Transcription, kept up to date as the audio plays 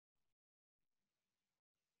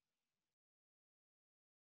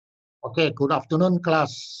Okay, good afternoon,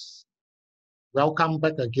 class. Welcome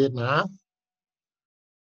back again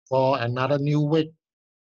for another new week.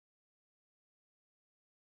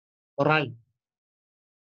 All right.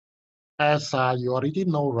 As you already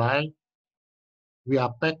know, right? We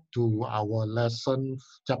are back to our lesson,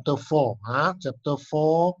 chapter 4. Chapter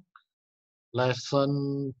 4,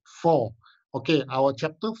 lesson 4. Okay, our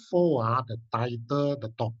chapter 4, the title,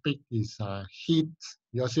 the topic is heat.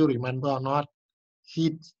 You still remember or not?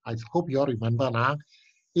 Heat. I hope you all remember now.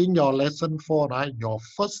 In your lesson 4, right, your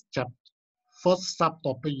first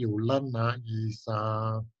subtopic you learn is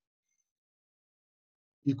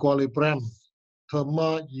equilibrium,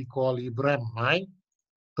 thermal equilibrium, right?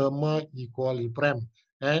 Thermal equilibrium.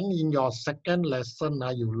 And in your second lesson,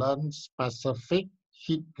 you learn specific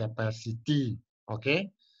heat capacity, okay?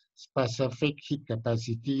 Specific heat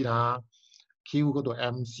capacity, Q go to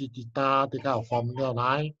MC theta, take out formula,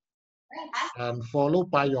 right? And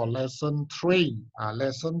followed by your lesson 3.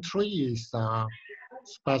 Lesson 3 is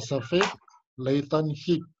specific latent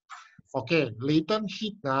heat. Okay, latent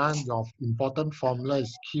heat, your important formula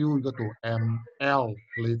is Q equal to mL,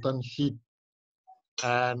 latent heat.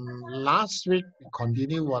 And last week, we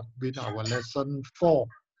continue with our lesson 4,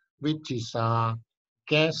 which is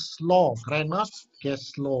gas law, correct not?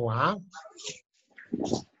 Gas law,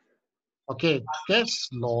 Okay, gas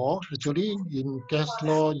law, actually in gas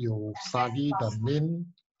law, you study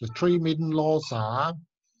the three main laws are,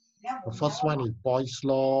 the first one is Boyle's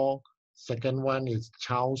law, second one is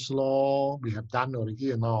Charles' law, we have done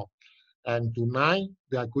already, And tonight,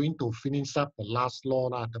 we are going to finish up the last law,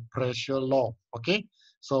 the pressure law, okay?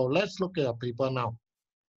 So let's look at your paper now.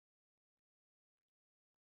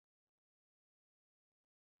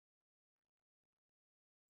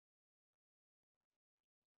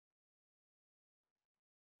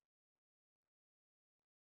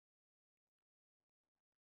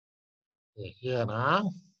 Okay, here now.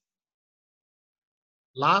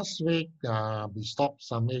 Last week, we stopped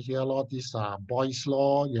somewhere here, this Boyle's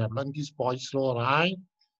law. You have learned this Boyle's law, right?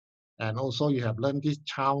 And also you have learned this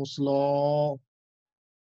Charles' law.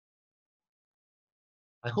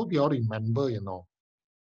 I hope you all remember,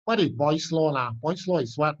 What is Boyle's law? Boyle's law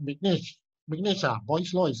is what? Vignesh,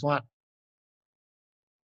 Boyle's law is what?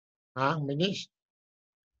 Vignesh?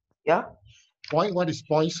 Yeah. What is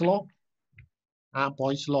Boyle's law?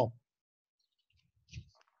 Boyle's law.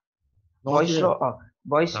 Boyle's law.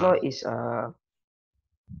 Boyle's law is formula.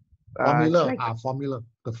 like Formula.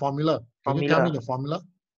 The formula. Can you formula. tell me the formula?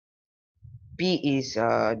 P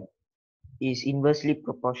is inversely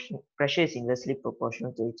proportional. Pressure is inversely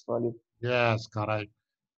proportional to its volume. Yes, correct.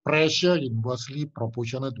 Pressure inversely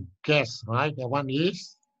proportional to gas, right? That one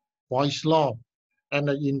is Boyle's law. And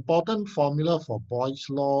the important formula for Boyle's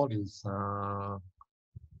law is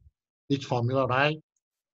this formula, right?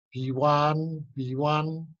 P1,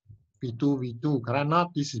 P1, P2, V2. Correct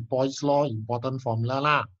not? This is Boyle's law, important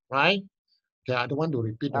formula, right? Okay, I don't want to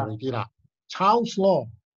repeat already. Charles' law.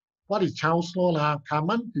 What is Charles' law?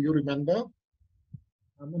 Carmen, do you remember?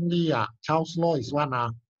 Commonly, Charles' law is what?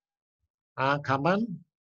 Carmen?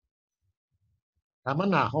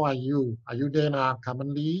 Carmen, how are you? Are you there,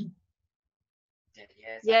 Carmen Lee?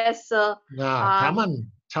 Yes, sir.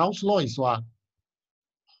 Carmen, Charles' law is what?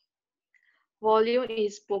 Volume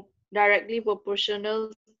is directly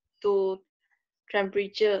proportional to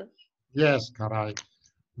temperature. Yes, correct.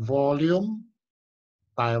 Volume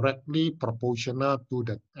directly proportional to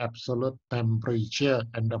the absolute temperature.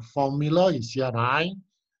 And the formula is here, right?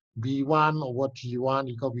 V1 over T1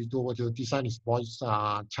 equal V2 over T2. This one is Boyle's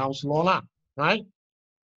Charles' law, right?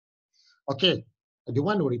 Okay, I don't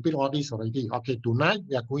want to repeat all this already. Okay, tonight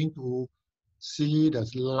we are going to see the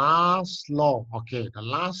last law. Okay, the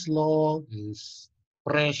last law is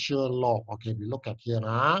pressure law. Okay, we look at here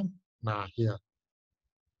now. Now here.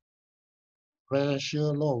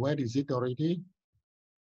 Pressure law, where is it already?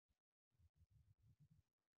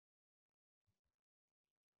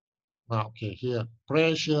 Okay, here.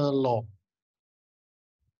 Pressure law.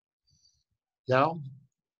 Yeah,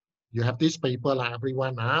 you have this paper,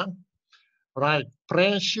 everyone. Right,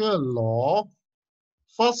 pressure law.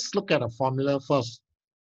 First, look at the formula first.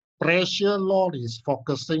 Pressure law is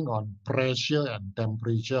focusing on pressure and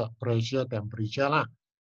temperature. Pressure, temperature.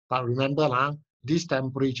 But remember, this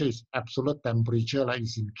temperature is absolute temperature,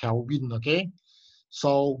 is in Kelvin, okay?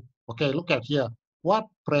 So, okay, look at here. What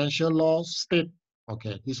pressure law state?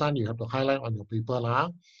 Okay, this one you have to highlight on your paper.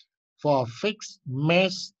 For a fixed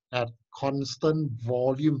mass at constant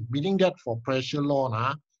volume, meaning that for pressure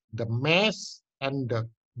law, the mass and the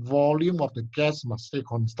volume of the gas must stay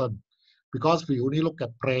constant. Because we only look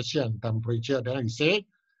at pressure and temperature, then we say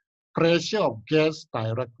pressure of gas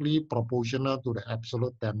directly proportional to the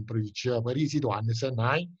absolute temperature. Very easy to understand,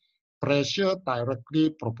 right? Pressure directly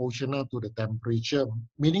proportional to the temperature,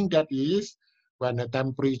 meaning that is when the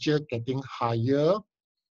temperature getting higher,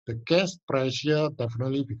 the gas pressure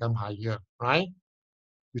definitely become higher, right?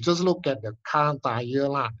 You just look at the car tire,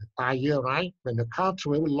 the tire, right? When the car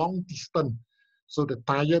travel long distance, so the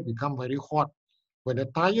tire become very hot. When the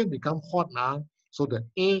tire become hot now, so the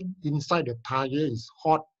air inside the tire is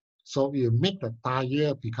hot. So you make the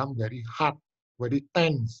tire become very hot, very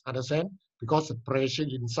tense, understand? Because the pressure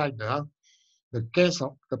inside the gas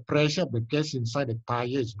of the pressure of the gas inside the tire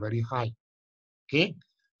is very high. Okay,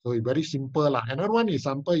 so it's very simple. Another one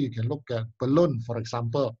example, you can look at balloon, for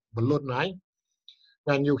example, balloon, right?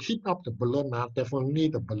 When you heat up the balloon, definitely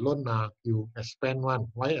the balloon you expand one.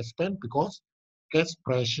 Why expand? Because gas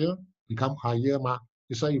pressure become higher,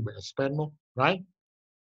 that's why you will expand more, right?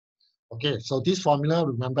 Okay, so this formula,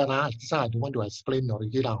 remember this I don't want to explain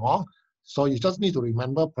already. So you just need to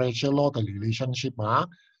remember pressure law, the relationship.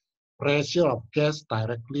 Pressure of gas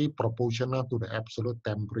directly proportional to the absolute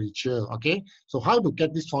temperature. Okay, so how to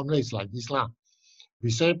get this formula is like this. We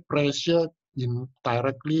say pressure in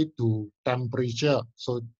directly to temperature.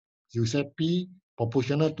 So you say P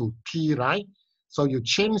proportional to T, right? So you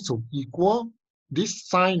change to equal. This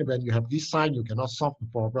sign, when you have this sign, you cannot solve the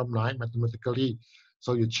problem, right? Mathematically.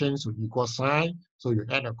 So you change to equal sign. So you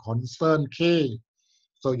add a constant K.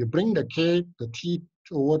 So you bring the K, the T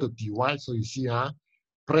over to dy. So you see,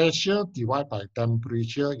 pressure divided by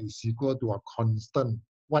temperature is equal to a constant.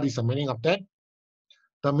 What is the meaning of that?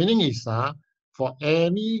 The meaning is for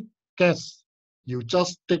any gas, you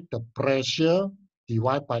just take the pressure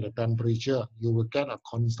divided by the temperature, you will get a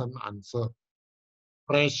constant answer.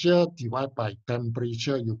 Pressure divided by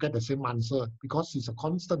temperature, you get the same answer because it's a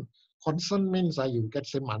constant. Constant means you get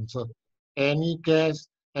same answer. Any gas,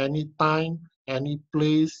 any time, any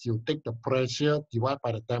place, you take the pressure divided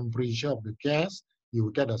by the temperature of the gas, you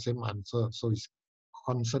will get the same answer. So it's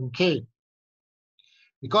constant K.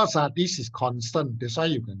 Because this is constant, that's why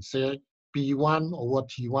you can say P1 over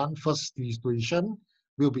T1 first situation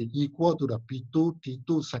will be equal to the P2,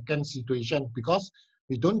 T2 second situation, because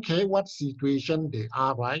we don't care what situation they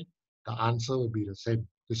are, right? The answer will be the same.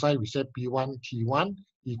 That's why we say P1, T1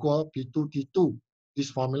 equal P2, T2.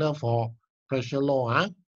 This formula for pressure law.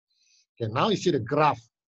 Okay, now you see the graph.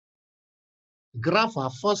 Graph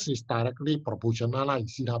first is directly proportional. You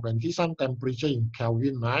see that when this one temperature in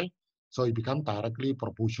Kelvin, right? So it becomes directly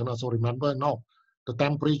proportional. So remember, no, the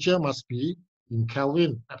temperature must be in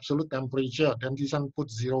Kelvin, absolute temperature. Then this one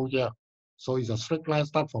put 0 here. So it's a straight line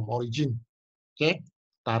start from origin. Okay,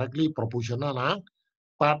 directly proportional.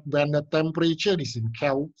 But when the temperature is in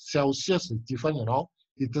Celsius, it's different,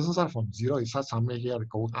 It doesn't start from 0, it starts somewhere here, it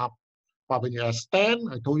goes up. But when you extend,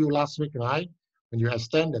 I told you last week, right? When you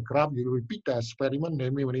extend the graph, you repeat the experiment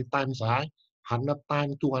many times, right? 100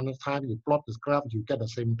 times, 200 times, you plot this graph, you get the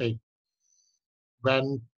same thing.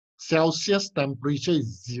 When Celsius temperature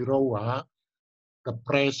is 0, the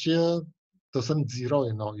pressure doesn't 0,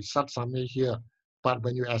 it starts somewhere here. But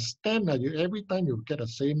when you extend, every time you get the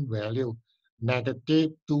same value,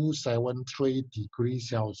 negative 273 degrees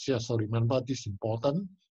Celsius. So remember this important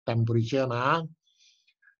temperature now.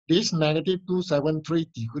 This negative 273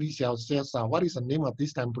 degrees Celsius, what is the name of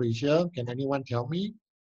this temperature? Can anyone tell me?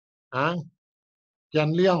 Yan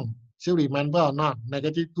Liang, still remember or not?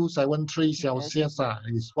 Negative 273 Celsius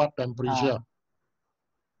is what temperature?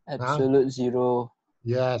 Absolute zero.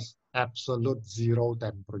 Yes, absolute zero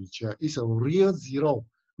temperature. It's a real zero.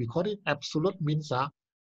 We call it absolute means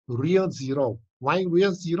real zero. Why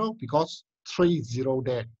real zero? Because 3 0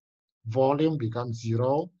 there. Volume becomes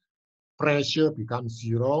 0. Pressure becomes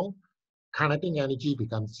 0. Kinetic energy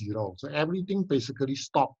becomes 0. So everything basically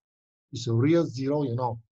stops. It's a real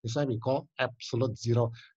 0, That's why we call absolute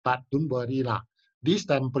 0. But don't worry, this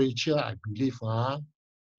temperature, I believe,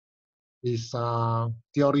 is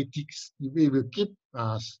theoretical. We will keep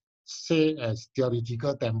say as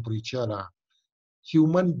theoretical temperature.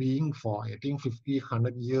 Human being for, I think, 50,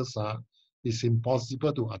 100 years, is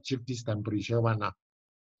impossible to achieve this temperature one.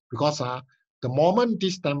 Because the moment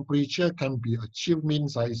this temperature can be achieved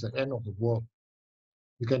means it's the end of the world.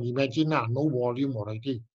 You can imagine no volume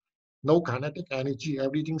already, no kinetic energy,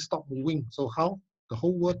 everything stop moving. So how? The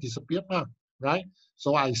whole world disappeared, right?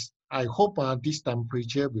 So I hope this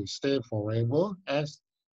temperature will stay forever as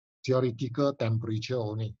theoretical temperature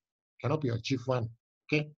only. Cannot be achieved one.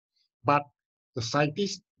 Okay? But the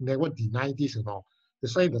scientists never deny this at all.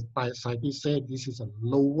 That's why the scientists say this is the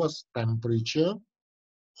lowest temperature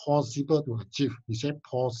possible to achieve. We say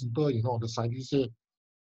possible, the scientists say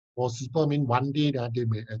Possible mean one day that they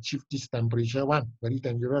may achieve this temperature one, very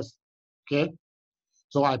dangerous. Okay.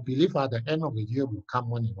 So I believe at the end of the year will come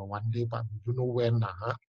one, one day, but we don't know when.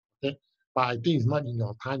 Okay. But I think it's not in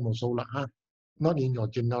your time also, not in your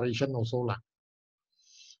generation also.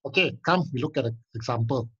 Okay, come, we look at an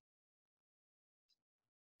example.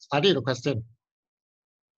 Study the question.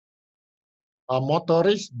 A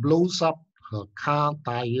motorist blows up her car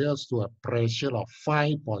tires to a pressure of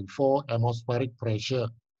 5.4 atmospheric pressure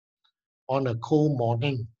on a cold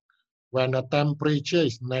morning when the temperature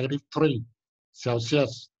is -3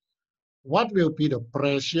 Celsius. What will be the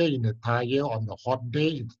pressure in the tire on the hot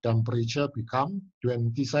day if the temperature become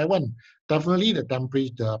 27? Definitely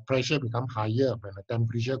the pressure become higher when the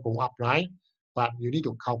temperature go up, right? But you need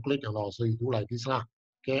to calculate a lot, so you do like this lah.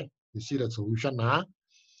 Okay, you see the solution now.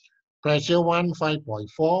 Pressure 1,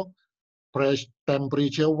 5.4.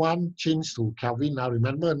 Temperature 1 change to Kelvin. Now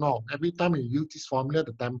remember, no, every time you use this formula,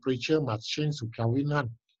 the temperature must change to Kelvin.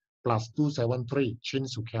 Plus 273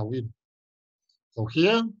 change to Kelvin. So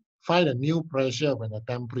here, find a new pressure when the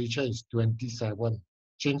temperature is 27.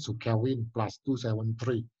 Change to Kelvin plus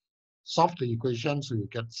 273. Solve the equation so you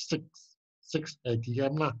get 6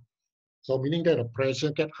 atm. So meaning that the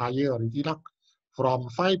pressure get higher already. From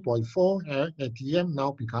 5.4 atm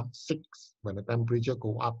now become 6 when the temperature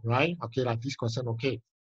go up, right? Okay, like this question, okay.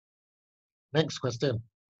 Next question.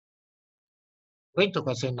 Read the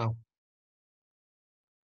question now.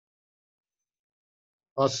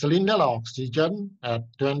 A cylinder of oxygen at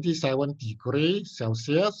 27 degrees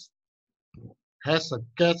Celsius has a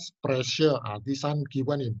gas pressure, this one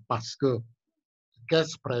given in Pascal.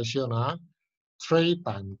 Gas pressure, 3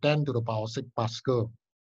 times 10 to the power 6 Pascal.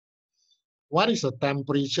 What is the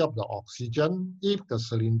temperature of the oxygen if the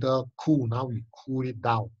cylinder cool? Now we cool it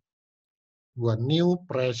down. To a new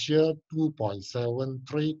pressure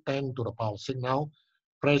 2.73 10 to the power 6. Now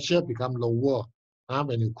pressure become lower.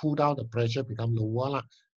 When you cool down, the pressure become lower.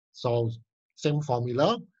 So same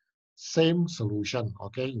formula, same solution.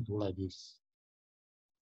 Okay, you do like this.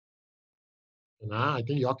 I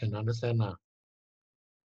think you all can understand now.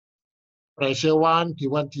 Pressure 1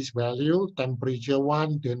 given this value, temperature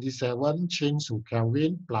 1, 27, change to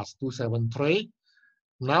Kelvin plus 273.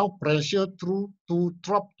 Now pressure to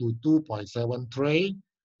drop to 2.73.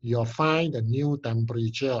 You'll find the new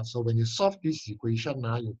temperature. So when you solve this equation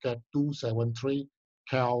now, you get 273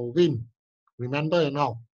 Kelvin. Remember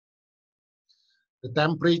now, the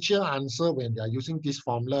temperature answer when they are using this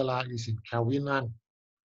formula is in Kelvin.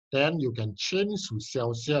 Then you can change to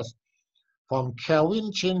Celsius. From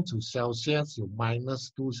Kelvin change to Celsius, you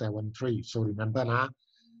minus 273. So remember now,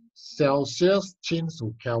 Celsius change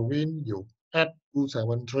to Kelvin, you add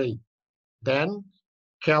 273. Then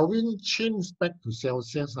Kelvin change back to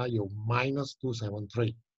Celsius, you minus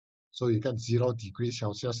 273. So you get 0 degrees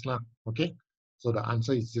Celsius. Okay? So the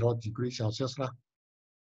answer is 0 degrees Celsius.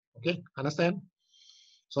 Okay? Understand?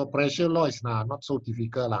 So pressure law is not so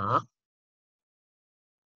difficult.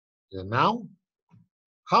 Now,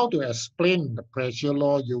 how to explain the pressure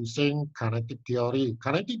law using kinetic theory?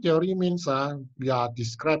 Kinetic theory means we are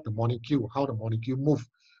describe the molecule, how the molecule move.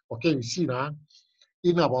 Okay, we see now.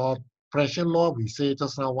 In our pressure law, we say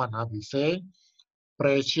just now we say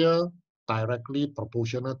pressure directly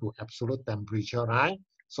proportional to absolute temperature, right?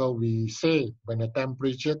 So we say when the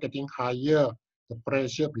temperature getting higher, the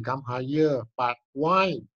pressure become higher. But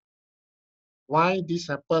why? Why this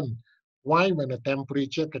happen? Why when the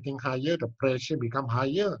temperature getting higher, the pressure become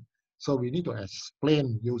higher? So we need to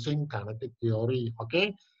explain using kinetic theory,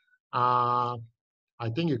 okay? I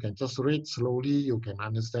think you can just read slowly, you can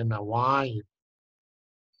understand why.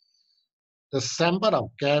 The sample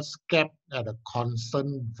of gas kept at a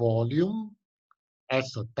constant volume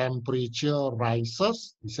as the temperature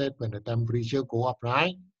rises. We said when the temperature go up,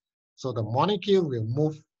 right? So the molecule will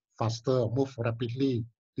move faster, move rapidly.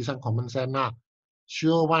 This is common sense now.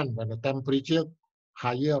 Sure one, when the temperature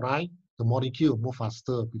higher, right? The molecule move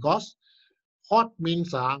faster because hot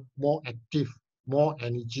means more active, more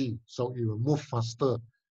energy. So it will move faster.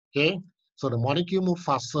 Okay? So the molecule move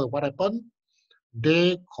faster. What happened?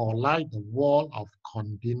 They collide the wall of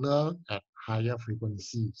container at higher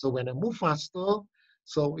frequency. So when they move faster,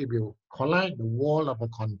 so it will collide the wall of a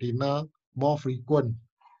container more frequent.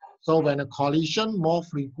 So when a collision more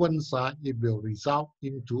frequent, it will result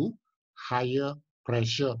into higher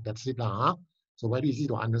pressure. That's it. So very easy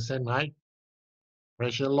to understand, right?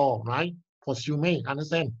 Pressure law, right? Posume,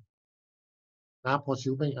 understand?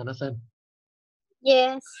 Posume, understand?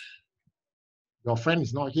 Yes. Your friend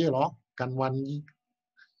is not here, Kanwan.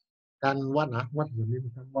 Kanwan, what's your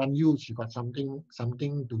name? Kanwan Yu, she got something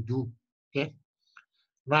to do. Okay.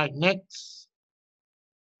 Right, next.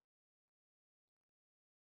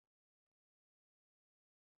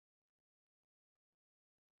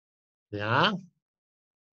 Yeah.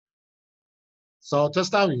 So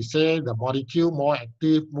just now we say the molecule more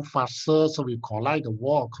active, move faster, so we collide the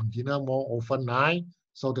wall container more often, right?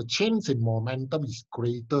 So the change in momentum is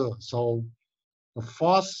greater. So the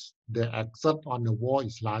force they exert on the wall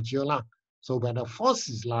is larger lah. So when the force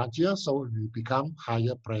is larger, so it will become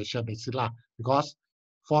higher pressure basically, because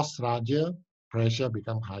force larger, pressure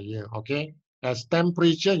become higher. Okay. As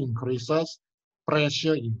temperature increases,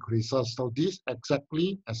 pressure increases. So this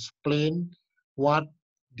exactly explain what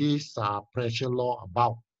this pressure law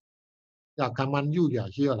about. Yeah, come on, you are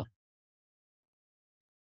here lah.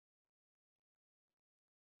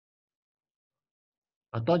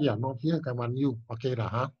 I thought you are not here, come on, you. Okay lah,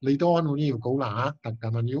 huh? Later on only you go lah, huh?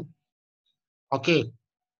 Come on, you. Okay.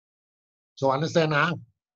 So understand now.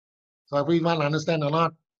 So everyone understand or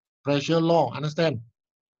not? Pressure law, understand?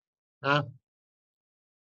 Huh?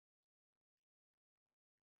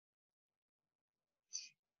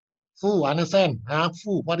 Fu, understand? Huh?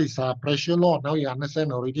 Fu, what is pressure law? Now you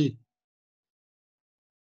understand already.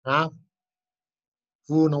 Huh?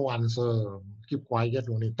 Fu, no answer. Keep quiet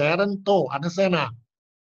only. Darren To, understand?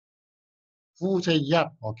 Fu say yeah.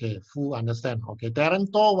 Okay, Fu understand. Okay,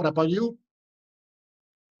 Darren To, what about you?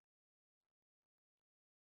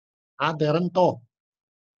 Darren To.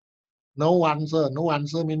 No answer. No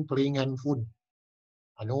answer means playing handphone.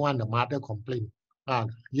 I don't want the mother complain.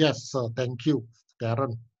 Yes, sir. Thank you,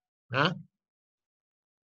 Darren. Huh?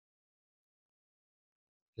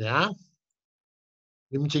 Yeah.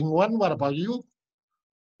 Lim Ching Wan, what about you?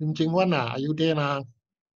 Lim Ching Wan, are you there now?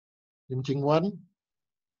 Lim Ching Wan,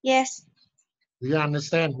 Yes. do you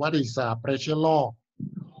understand what is pressure law?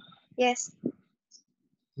 Yes.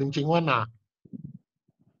 Lim Ching Wan,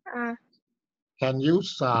 can you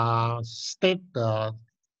state the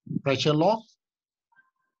pressure law?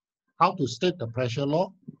 How to state the pressure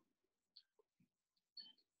law?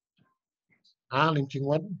 Lim Ching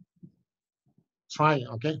Wan, try,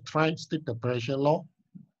 okay, try state the pressure law.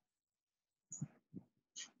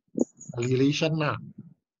 Relation now.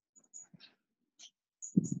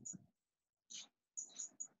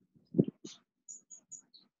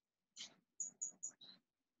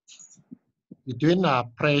 Between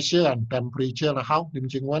pressure and temperature, how, Lim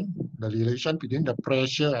Ching Wan? The relation between the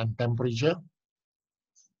pressure and temperature?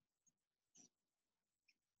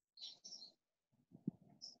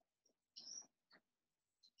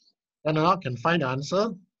 And can find the answer?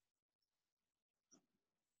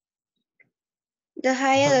 The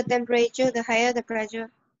higher the temperature, the higher the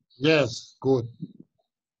pressure. Yes, good.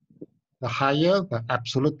 The higher the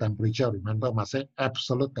absolute temperature, remember, must say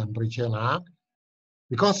absolute temperature now.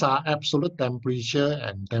 Because absolute temperature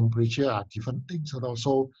and temperature are different things.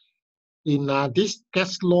 So in this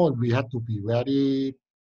gas law, we have to be very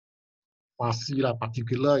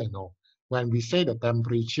particular, you know. When we say the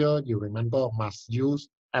temperature, you remember must use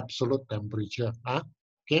absolute temperature.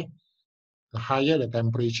 Okay. The higher the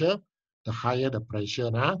temperature, the higher the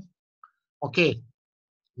pressure. Okay.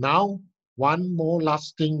 Now, one more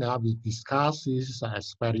last thing we discuss is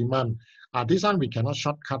experiment. This one we cannot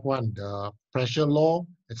shortcut one. The pressure law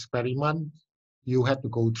experiment, you have to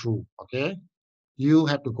go through, okay? You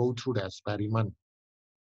have to go through the experiment.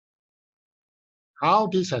 How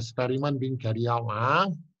this experiment being carried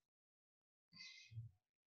out?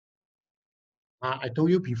 I told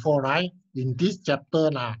you before, right? In this chapter,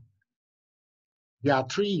 there are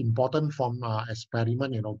three important form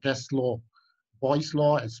experiment, you know, gas law, Boyle's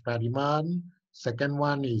law experiment. Second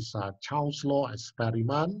one is Charles' law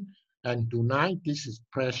experiment. And tonight, this is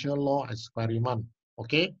pressure law experiment.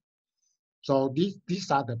 Okay? So these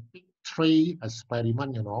are the big three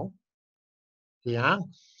experiments, you know. Yeah.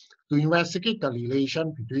 To investigate the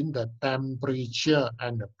relation between the temperature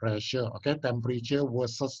and the pressure. Okay, temperature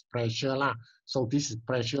versus pressure lah. So this is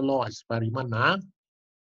pressure law experiment.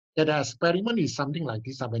 Yeah, the experiment is something like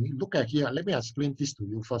this. When you look at here, let me explain this to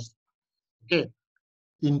you first. Okay.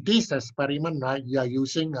 In this experiment, right, you are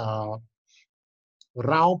using a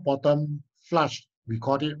round bottom flush. We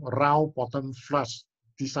call it round bottom flush.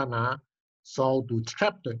 This one, so to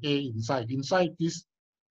trap the air inside. Inside this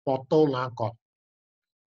bottle got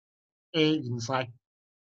air inside.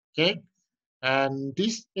 Okay, and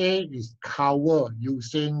this air is covered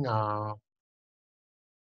using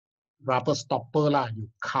rubber stopper lah. You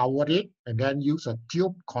cover it and then use a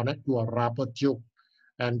tube connect to a rubber tube.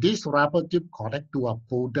 And this rubber tube connect to a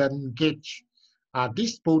Bowden gauge.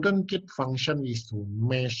 This Bowden gauge function is to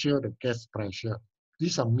measure the gas pressure.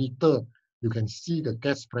 This is a meter. You can see the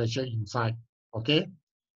gas pressure inside. Okay.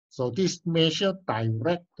 So this measure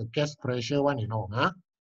direct the gas pressure one, you know.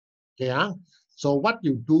 Okay. So what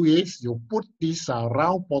you do is you put this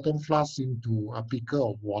round bottom flask into a beaker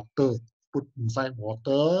of water, put inside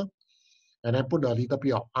water, and then put a little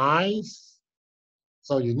bit of ice.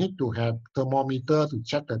 So you need to have thermometer to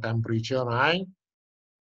check the temperature, right?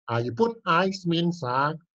 You put ice means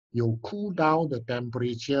you cool down the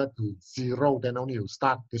temperature to 0, then only you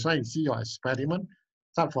start. That's why you see your experiment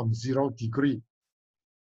start from 0 degree.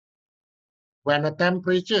 When the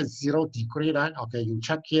temperature is 0 degree, right? Okay, you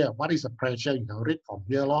check here. What is the pressure? You can read from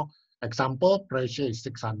here, lor. Example, pressure is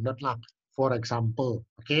 600 lah. For example,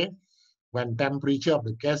 okay. When temperature of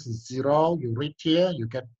the gas is 0, you read here, you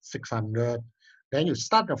get 600. Then you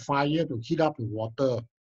start the fire to heat up the water.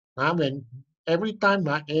 Now, when every time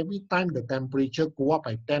the temperature go up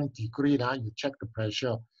by 10 degree, you check the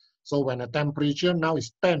pressure. So when the temperature now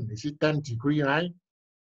is 10, is it 10 degree, right?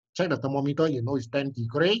 Check the thermometer, you know it's 10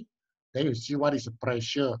 degree. Then you see what is the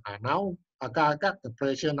pressure. Now, the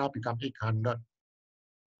pressure now become 800.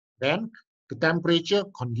 Then the temperature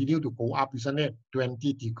continue to go up, isn't it?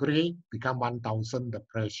 20 degree become 1000, the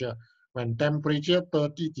pressure. When temperature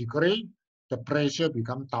 30 degree, the pressure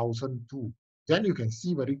become 1002. Then you can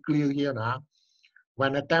see very clear here now.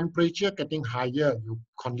 When the temperature getting higher, you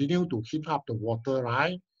continue to heat up the water,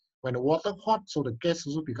 right? When the water hot, so the gas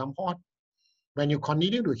also become hot. When you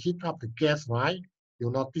continue to heat up the gas, right, you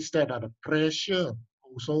notice that the pressure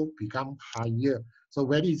also become higher. So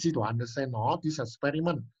very easy to understand all this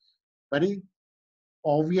experiment. Very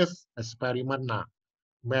obvious experiment now.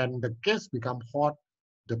 When the gas become hot,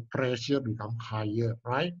 the pressure become higher,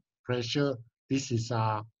 right? Pressure, this is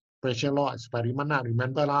a pressure law experiment now.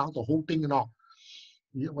 Remember now, the whole thing,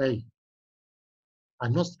 wait,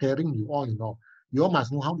 I'm not scaring you all, You all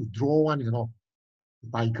must know how to draw one,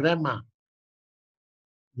 diagram.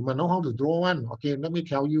 You must know how to draw one. Okay, let me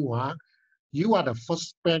tell you, you are the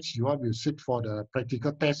first batch you will sit for the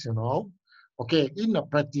practical test, Okay, in the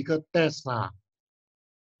practical test,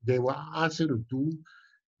 they will ask you to do,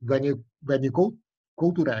 when you go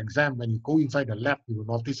to the exam, when you go inside the lab, you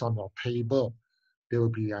will notice on your table, there will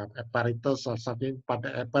be apparatus or something, but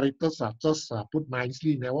the apparatus are just put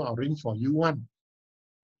nicely, never arranged for you one.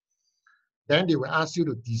 Then they will ask you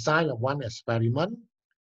to design one experiment,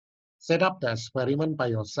 set up the experiment by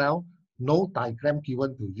yourself, no diagram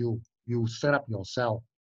given to you. You set up yourself,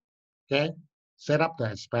 okay? Set up the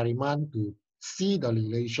experiment to see the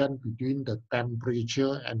relation between the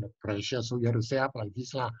temperature and the pressure. So you have to set up like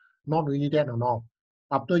this, not really that or not.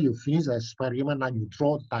 After you finish the experiment, you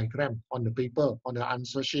draw the diagram on the paper, on the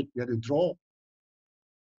answer sheet. You have to draw.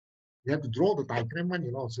 You have to draw the diagram,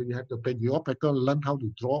 So you have to you all better learn how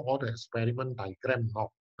to draw all the experiment diagram,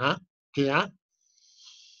 Okay,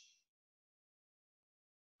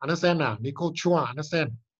 Understand, Nicole Chua,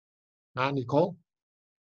 understand? Nicole?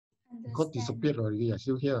 Nicole disappeared already.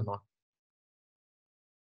 Still here or not?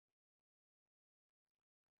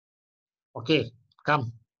 Okay,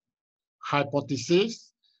 come.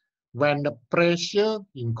 Hypothesis. When the pressure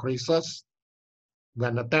increases,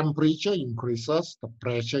 when the temperature increases, the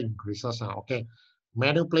pressure increases. Okay.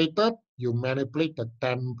 Manipulated, you manipulate the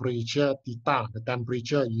temperature theta. The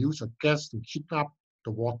temperature, you use a gas to heat up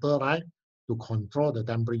the water, right? To control the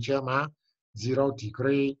temperature, 0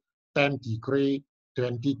 degree, 10 degree,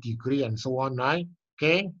 20 degree, and so on, right?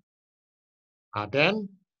 Okay. Then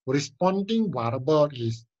responding variable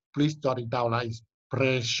is, please jot it down, is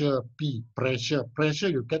pressure P. Pressure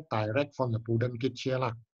you get direct from the Bourdon gauge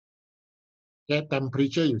here. Okay,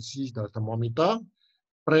 temperature you see the thermometer.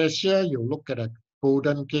 Pressure you look at the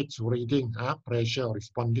Bourdon gauge reading, pressure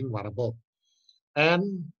responding variable.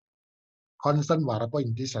 And constant variable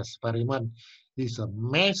in this experiment is a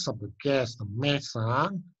mass of the gas. The mass,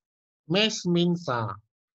 mass means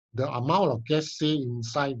the amount of gas say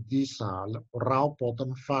inside this round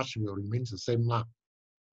bottom flask will remain the same.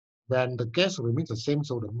 When the gas remains the same,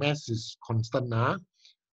 so the mass is constant.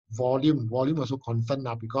 Volume also constant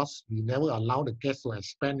because we never allow the gas to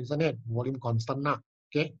expand, isn't it? Volume constant.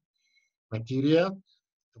 Okay. Material,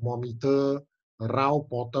 thermometer, round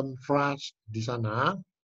bottom flask, this one.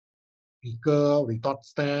 Beaker, retort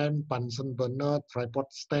stand, Bunsen burner, tripod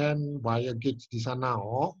stand, wire gauge, this one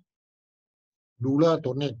now. Ruler,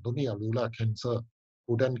 don't need a ruler, cancel.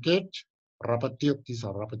 Wooden gauge, rubber tube, this is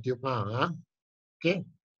rubber tube. Okay.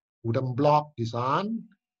 Wooden block, this one.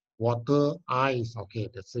 Water, ice. Okay,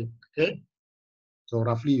 that's it. Okay. So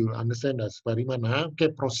roughly you understand the experiment. Okay,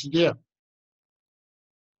 procedure.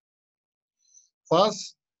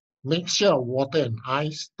 First, mixture of water and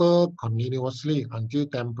ice stir continuously until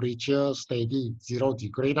temperature steady 0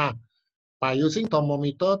 degree. By using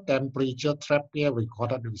thermometer, temperature trap here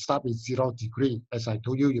recorded will start with 0 degree. As I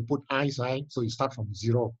told you, you put ice, right? So you start from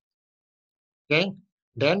 0. Okay.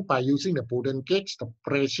 Then by using the Bowden gauge, the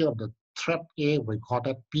pressure of the trap A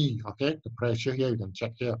recorded P. Okay. The pressure here you can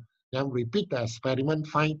check here. Then repeat the experiment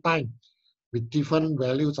 5 times with different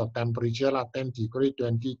values of temperature, like 10 degree,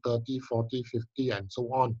 20, 30, 40, 50, and so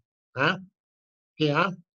on. Huh? Okay.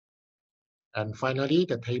 Huh? And finally,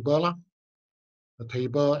 the table. The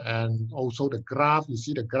table and also the graph. You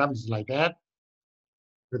see the graph is like that.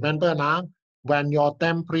 Remember now, when your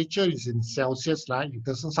temperature is in Celsius, right? It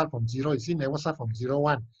doesn't start from 0. You see, never start from 0,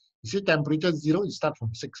 1. You see, temperature 0, it start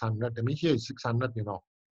from 600. That means here is 600, you know.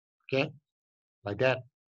 Okay? Like that.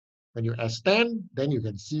 When you extend, then you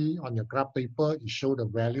can see on your graph paper, it show the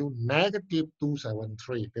value negative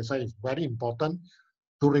 273. That's why it's very important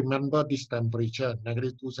to remember this temperature,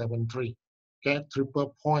 negative 273. Okay?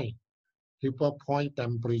 Triple point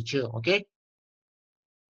temperature. Okay?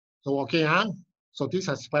 So, okay, huh? So this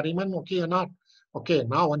experiment, okay or not? Okay,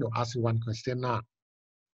 now I want to ask you one question now.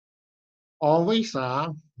 Always,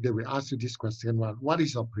 they will ask you this question, what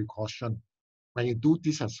is your precaution? When you do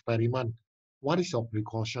this experiment, what is your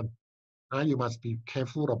precaution? You must be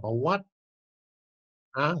careful about what?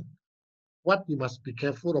 What you must be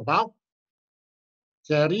careful about?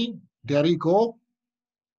 Jerry, there you go.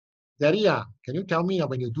 Jerry, can you tell me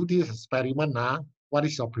when you do this experiment, what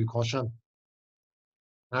is your precaution?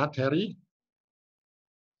 Terry?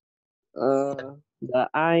 The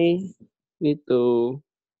eye need to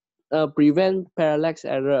prevent parallax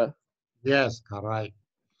error. Yes, correct.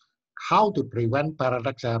 How to prevent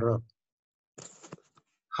parallax error?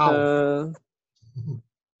 How?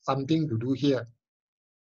 Something to do here.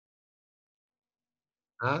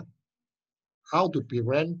 How to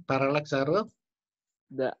prevent parallax error?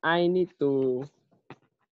 The eye need to.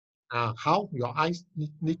 How? Your eyes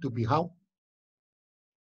need to be how?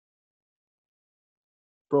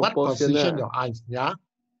 What position your eyes? Yeah.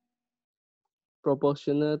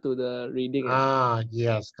 Proportional to the reading.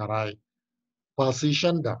 Yes, correct.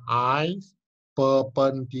 Position the eyes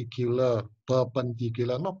perpendicular,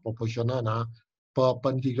 not proportional,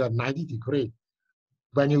 perpendicular 90 degree.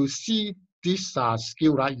 When you see this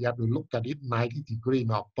skill, right, you have to look at it 90 degree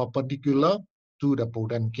now, perpendicular to the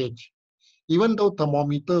Bowden gauge. Even though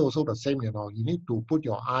thermometer also the same, you know, you need to put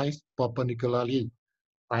your eyes perpendicularly,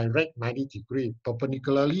 direct 90 degree,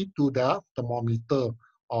 perpendicularly to the thermometer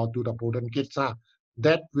or to the Bowden gauge.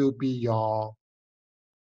 That will be your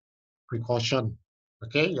precaution.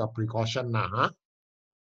 Okay, your precaution now.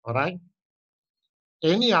 All right.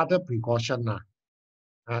 Any other precaution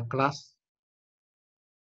class?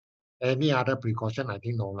 Any other precaution? I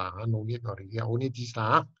think no lah. No need already. Only this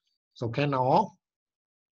lah. So can all.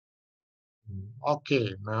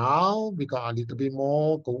 Okay, now we got a little bit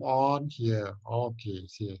more. Go on here. Okay,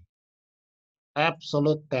 see.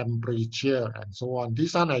 Absolute temperature and so on.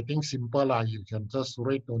 This one I think simple lah. You can just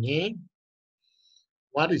read only.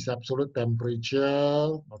 What is absolute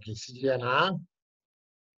temperature? Okay, see here now.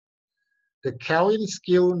 The Kelvin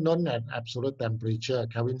scale known as absolute temperature.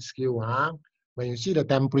 Kelvin scale, when you see the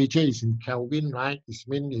temperature is in Kelvin, right? It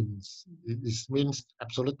means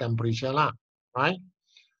absolute temperature lah, right?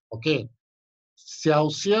 Okay.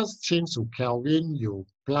 Celsius change to Kelvin, you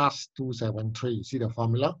plus 273. See the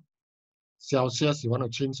formula? Celsius, you want to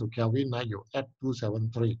change to Kelvin, you add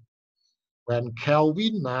 273. When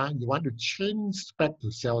Kelvin, you want to change back to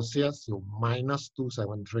Celsius, you minus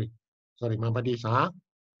 273. So remember this,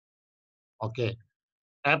 Okay.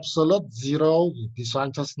 Absolute 0, this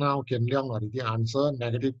one just now, Ken Leong already answered,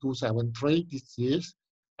 negative 273. This is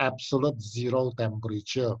absolute 0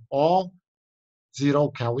 temperature or 0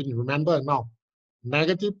 Kelvin. Remember now,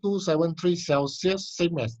 negative 273 Celsius,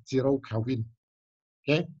 same as 0 Kelvin.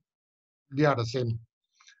 Okay, they are the same.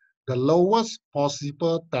 The lowest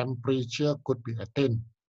possible temperature could be attained.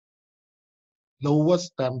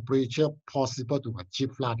 Lowest temperature possible to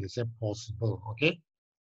achieve, they say possible. Okay,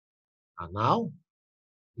 and now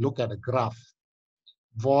look at the graph.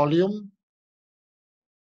 Volume,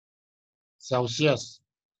 Celsius.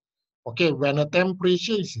 Okay, when the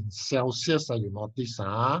temperature is in Celsius, you notice,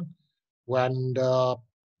 when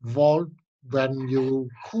you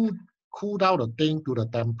cool down the thing to the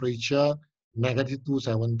temperature negative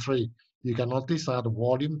 273, you can notice the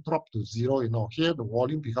volume drop to 0. You know, here the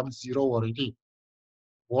volume becomes 0 already.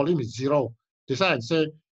 Volume is 0. That's why I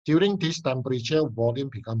say during this temperature, volume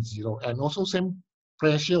becomes 0, and also same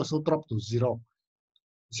pressure also drop to 0.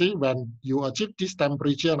 See, when you achieve this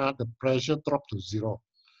temperature, the pressure drop to 0.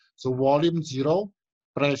 So volume 0,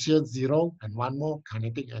 pressure 0, and one more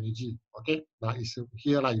kinetic energy. Okay, now is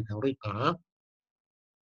here you can read.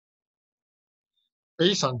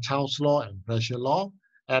 Based on Charles' law and pressure law,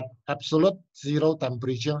 at absolute 0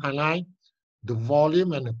 temperature highlight, the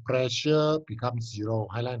volume and the pressure becomes zero.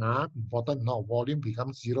 Highlight na, important now. Volume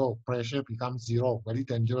becomes zero, pressure becomes zero. Very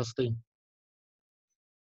dangerous thing.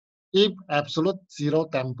 If absolute zero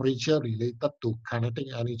temperature related to kinetic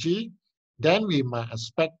energy, then we might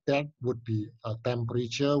expect that would be a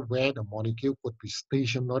temperature where the molecule would be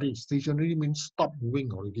stationary. Stationary means stop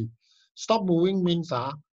moving already. Stop moving means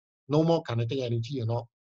no more kinetic energy,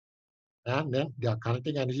 and then their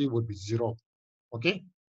kinetic energy would be zero. Okay,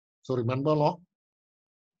 so remember,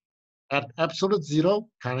 at absolute zero,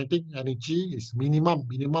 kinetic energy is minimum.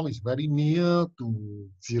 Minimum is very near to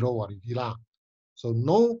zero already lah. So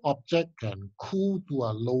no object can cool to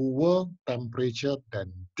a lower temperature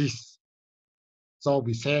than this. So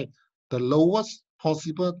we say the lowest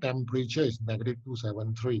possible temperature is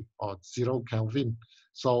 -273 or 0 Kelvin.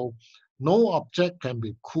 So no object can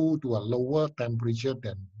be cooled to a lower temperature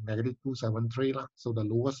than -273 lah. So the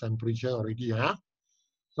lowest temperature already.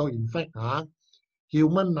 So in fact,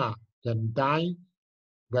 human can die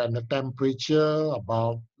when the temperature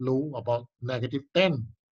about -10.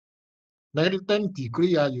 -10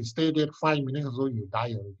 degree, you stay there 5 minutes or so, you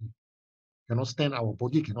die already. Cannot stand, our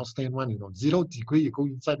body cannot stand one, 0 degree, you go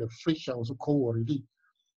inside the fridge, also cold already.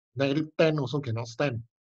 -10 also cannot stand.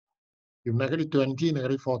 If -20,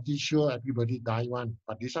 -40, sure, everybody die one.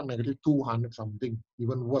 But this one -200 something,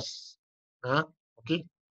 even worse. Okay.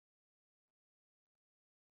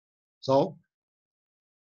 So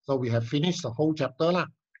we have finished the whole chapter lah.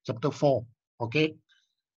 Chapter 4. Okay.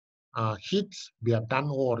 Heat, we have done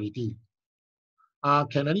already.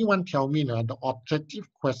 Can anyone tell me the objective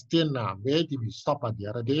question? Where did we stop at the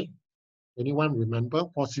other day? Anyone remember?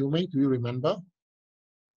 For Siumei, do you remember?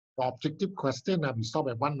 The objective question, we stop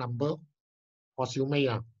at one number. For Siumei,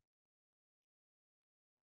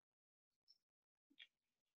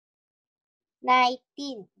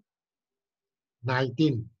 19.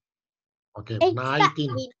 19. Okay, Start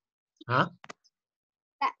 19. with,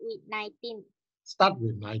 Start with 19. Start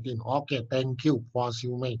with 19. Okay, thank you for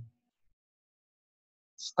Siumei.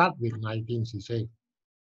 Start with 19, she said.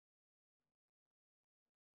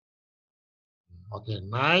 Okay,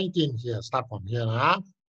 19 here. Start from here.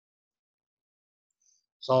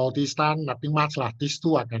 So this time, nothing much lah. These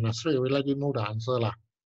two I can straight away let you know the answer lah.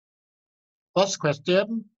 First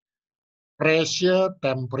question, pressure,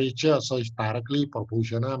 temperature. So it's directly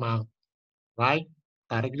proportional, right?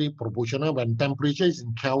 Directly proportional. When temperature is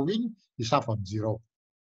in Kelvin, you start from 0.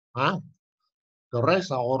 The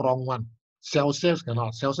rest are all wrong one. Celsius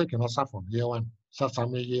cannot. Celsius cannot start from here one. Start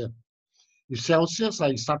somewhere here. If Celsius,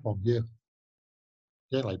 I start from here.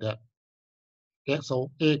 Okay, like that. Okay,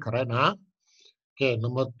 so A correct, Okay,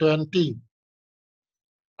 number 20.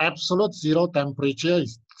 Absolute zero temperature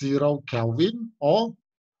is 0 Kelvin or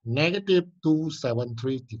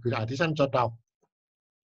 -273 degrees. This one jot down.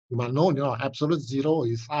 You must know, absolute zero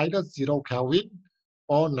is either 0 Kelvin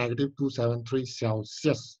or -273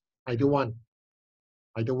 Celsius. Either one.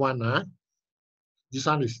 Either one, This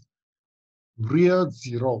one is real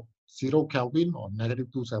zero. 0 Kelvin or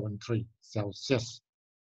 -273 Celsius.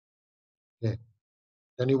 Okay.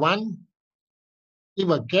 21. If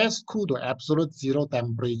a gas cooled to absolute zero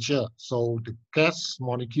temperature, so the gas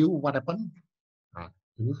molecule, what happened? Can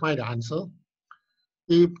you find the answer?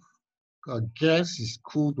 If a gas is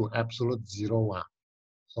cooled to absolute zero,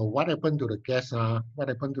 so what happened to the gas? What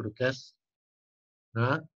happened to the gas?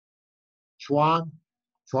 Chua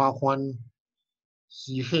Huan,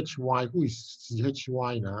 CHY. Who is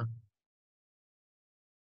CHY?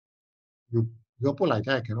 You put like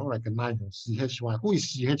that, I cannot recognize CHY. Who is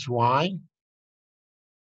CHY?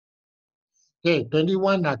 Okay,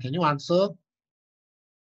 21. Can you answer?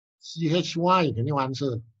 CHY, can you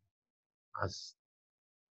answer?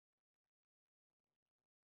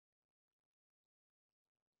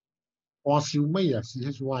 For Siumei,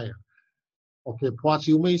 CHY. Okay, for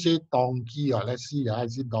Siumei say donkey. Let's see.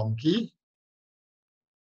 Is it donkey?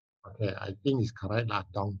 Okay, I think it's correct lah.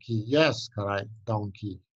 Donkey. Yes, correct.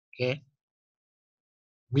 Donkey. Okay.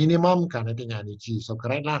 Minimum kinetic energy. So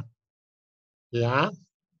correct lah. Yeah.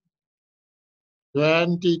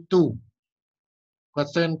 22.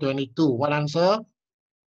 Question 22. What answer?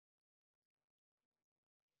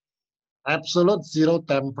 Absolute zero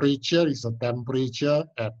temperature is a temperature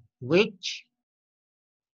at which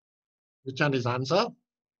one is answer?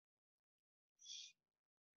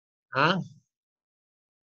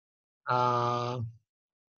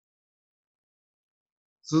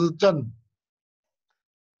 Zizhen.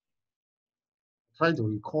 Try to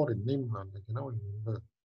recall the name, I cannot remember.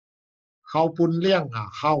 Hao Pun Liang,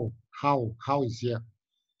 how is here?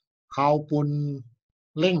 Hao Pun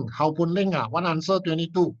Ling, what answer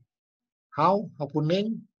 22? Hao Pun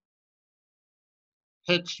Ling?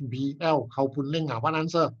 HBL, how pulling? What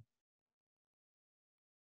answer?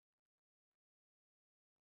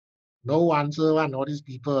 No answer one, all these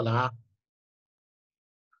people.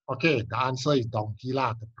 Okay, the answer is donkey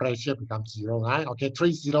lah. The pressure becomes 0, right? Okay,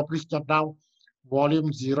 3-0, please jot down.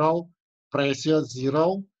 Volume 0, pressure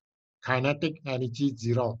 0, kinetic energy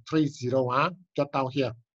 0. 3-0, jot down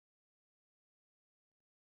here.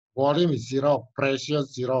 Volume is 0, pressure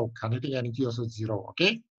 0, kinetic energy also 0,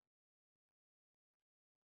 okay?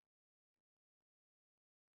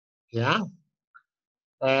 Yeah.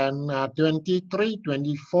 And 23,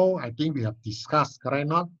 24, I think we have discussed, correct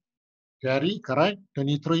not? Gary, correct?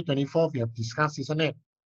 23, 24, we have discussed, isn't it?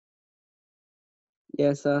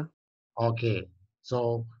 Yes, sir. Okay,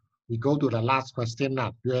 so we go to the last question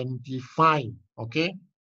now, 25, okay?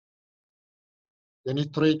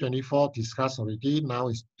 23, 24 discussed already, now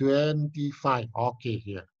it's 25, okay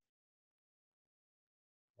here.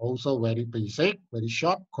 Also very basic, very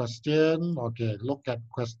short question. Okay, look at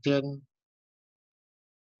question.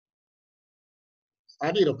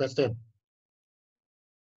 Study the question.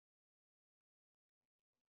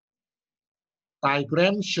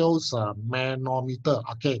 Diagram shows a manometer.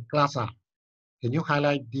 Okay, class, can you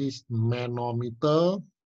highlight this manometer?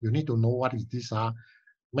 You need to know what is this.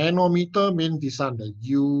 Manometer means this one, the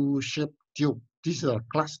U-shaped tube. This is a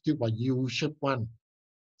glass tube, a U-shaped one.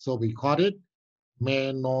 So we call it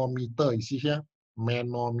manometer. You see here,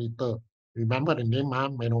 manometer. Remember the name,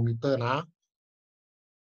 manometer.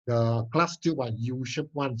 The glass tube, a U-shaped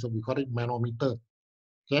one, so we call it manometer.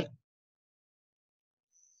 Okay.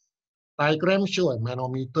 Diagram show a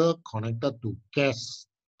manometer connected to gas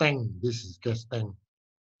tank. This is gas tank.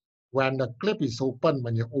 When the clip is open,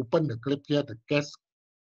 when you open the clip here, the gas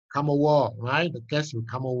come over, right? The gas will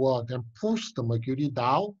come over, then push the mercury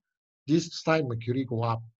down. This side mercury go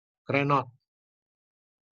up. Correct not?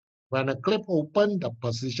 When the clip open, the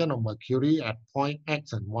position of mercury at point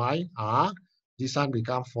X and Y are, this one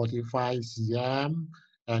become 45 cm,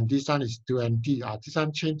 and this one is 20. This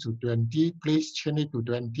one change to 20. Please change it to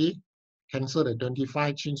 20. Cancel the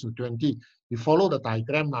 25, change to 20. You follow the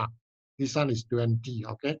diagram now. This one is 20,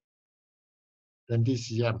 okay? 20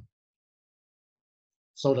 cm.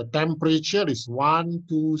 So the temperature is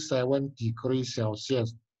 127 degrees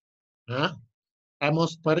Celsius.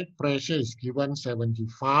 Atmospheric pressure is given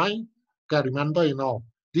 75. Okay, remember,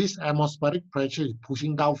 this atmospheric pressure is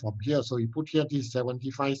pushing down from here. So you put here this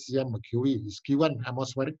 75 cm mercury is given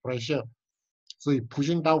atmospheric pressure. So you're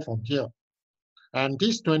pushing down from here. And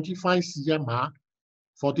this 25 cm,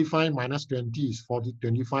 45 minus 20 is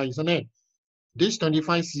 25, isn't it? This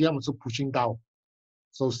 25 cm also pushing down.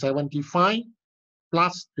 So 75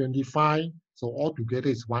 plus 25, so altogether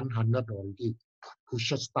is 100 already,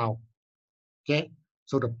 pushes down. Okay,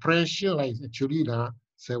 so the pressure is actually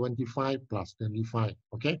 75 plus 25,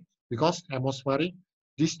 okay? Because atmospheric,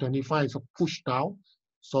 this 25 is pushed down,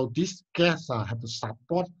 so this gas have to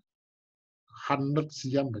support 100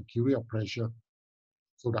 cm mercury of pressure.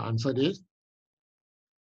 So the answer is,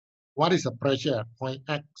 what is the pressure at point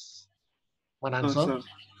X? What answer?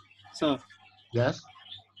 Sir, Yes?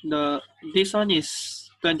 this one is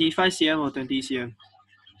 25 cm or 20 cm?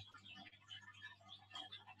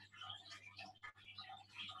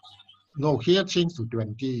 No, here change to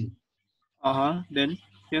 20. Then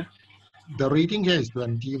here? The reading here is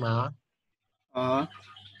 20,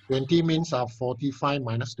 20 means 45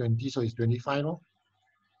 minus 20, so it's 25, no?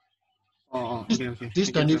 Okay. This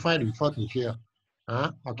Thank you, 25 refer to here.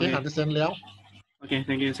 Okay, understand, Liao? Okay,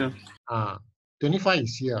 thank you, sir. 25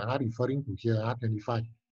 is here, referring to here, 25.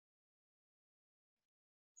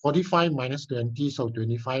 45 minus 20, so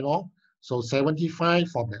 25, so 75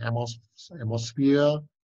 from the atmosphere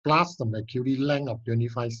plus the mercury length of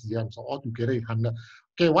 25 cm, so altogether is 100.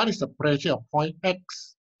 Okay, what is the pressure of point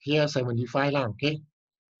X? Here 75 lah, okay?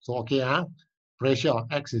 So okay, pressure of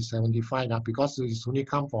X is 75 because it's only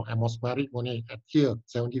come from atmospheric only at here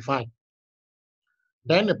 75.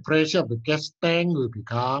 Then the pressure of the gas tank will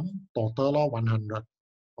become total of 100.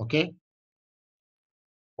 Okay,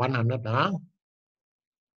 100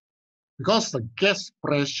 because the gas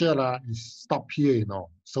pressure is stopped here,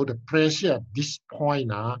 so the pressure at this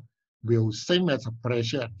point will same as the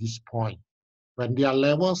pressure at this point. When they are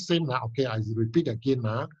level same, okay, I repeat again,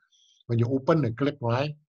 when you open the clip,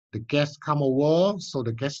 right, the gas come over, so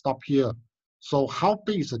the gas stop here. So how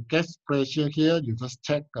big is the gas pressure here? You just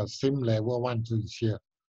check the same level one, so it's here.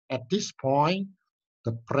 At this point,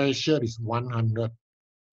 the pressure is 100.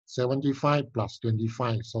 75 plus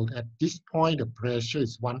 25. So at this point, the pressure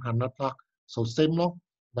is 100. So same law.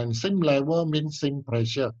 When same level means same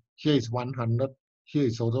pressure. Here is 100. Here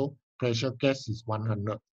is also pressure gas is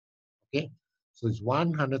 100. Okay. So it's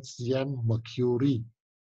 100 cm mercury.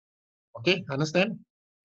 Okay, understand?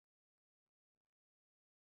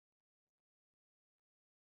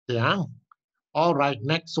 Yeah. All right,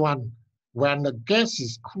 next one. When the gas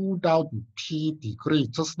is cooled down to T degree,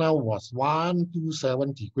 just now was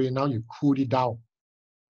 127 degree, now you cool it down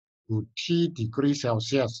to T degrees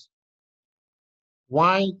Celsius.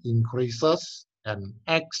 Y increases and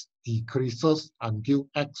X decreases until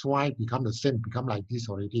XY become the same, become like this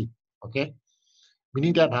already. Okay?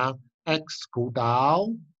 Meaning that X go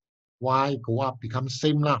down, Y go up, become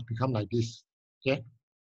same lah, become like this. Okay?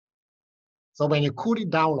 So when you cool it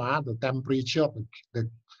down, the temperature of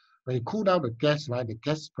when you cool down the gas, right, the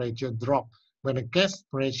gas pressure drop. When the gas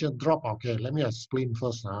pressure drop, okay, let me explain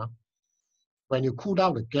first. When you cool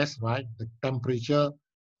down the gas, right, the temperature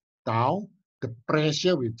down, the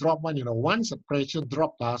pressure will drop. Once the pressure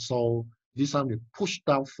drop, so this one will push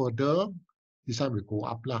down further, this one will go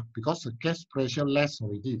up lah, because the gas pressure less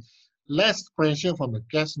already. Less pressure from the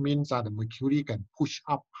gas means that the mercury can push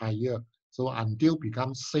up higher. So until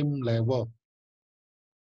becomes same level.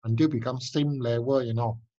 Until becomes same level,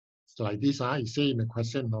 It's like this, you say in the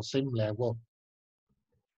question, same level.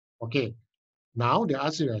 Okay, now they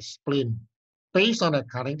ask you to explain. Based on the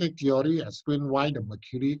kinetic theory, explain why the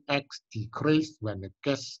mercury X decrease when the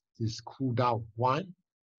gas is cooled down. Why?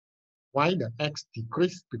 Why the X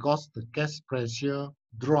decrease? Because the gas pressure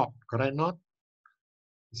drop, correct not?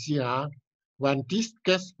 You see, when this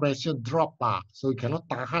gas pressure drop, so you cannot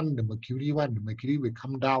tahan the mercury one, the mercury will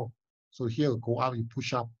come down. So here go up, you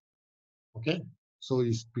push up. Okay, so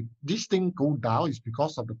this thing go down is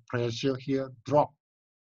because of the pressure here drop.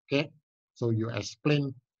 Okay, so you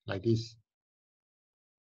explain like this.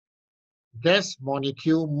 Gas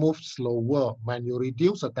molecule moves slower. When you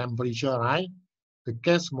reduce the temperature, right, the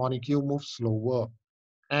gas molecule moves slower,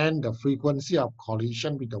 and the frequency of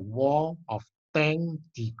collision with the wall of tank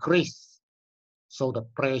decrease. So the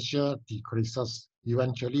pressure decreases.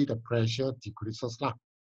 Eventually, the pressure decreases lah.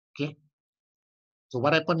 Okay. So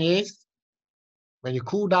what happens is, when you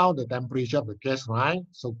cool down the temperature of the gas, right?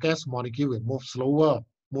 So gas molecule will move slower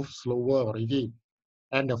already.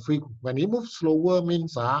 And when it moves slower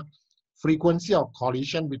means frequency of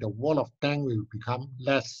collision with the wall of tank will become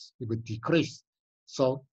less, it will decrease.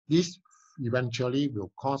 So this eventually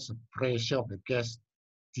will cause the pressure of the gas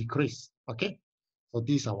decrease. Okay? So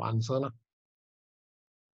this is our answer lah.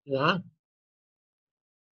 Yeah.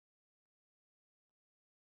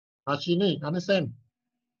 Hashini, understand?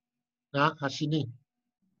 Yeah, Hashini.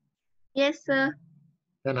 Yes, sir.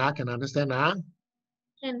 Can understand?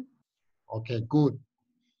 Can. Okay, good.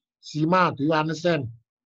 Sima, do you understand?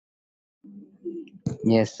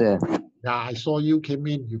 Yes, sir. Yeah, I saw you came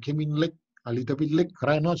in. You came in late, a little bit late,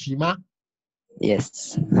 correct? Not Shima?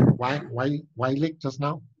 Yes. Why late just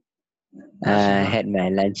now? I had my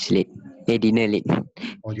lunch late. Dinner late.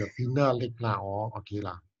 Or your dinner late lah? Oh, okay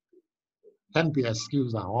lah. Can be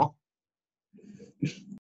excused lah. Oh.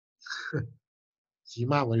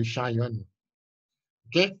 Shima very shy one.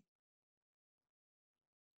 Okay.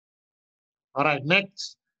 All right.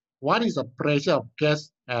 Next, what is the pressure of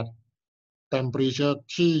gas at temperature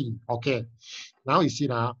T? Okay. Now you see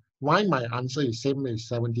now. Why my answer is same as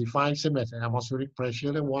 75, same as atmospheric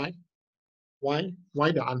pressure? Then why? Why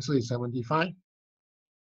the answer is 75?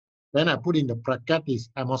 Then I put in the bracket is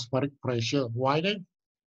atmospheric pressure. Why then?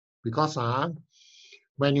 Because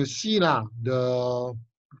when you see the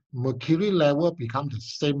mercury level become the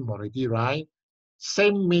same already, right?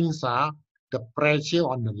 Same means the pressure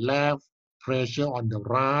on the left, pressure on the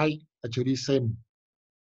right, actually same.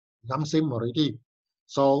 Become same already.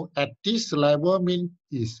 So at this level means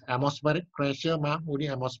is atmospheric pressure, only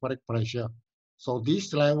atmospheric pressure. So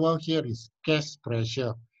this level here is gas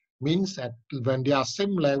pressure. Means that when they are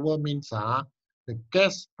same level means the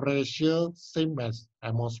gas pressure same as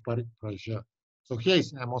atmospheric pressure. So here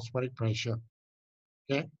is atmospheric pressure.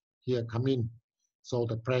 Okay, here come in. So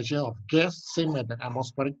the pressure of gas same as the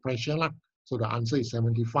atmospheric pressure lah. So the answer is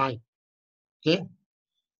 75. Okay.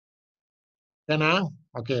 Then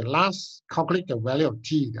okay, last calculate the value of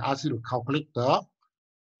T. They ask you to calculate the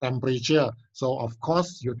temperature. So of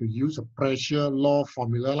course you have to use a pressure law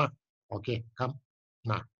formula lah. Okay, come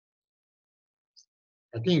now.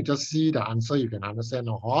 I think you just see the answer, you can understand.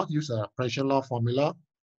 Or use a pressure law formula.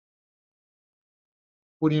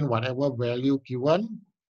 Put in whatever value given.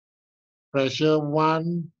 Pressure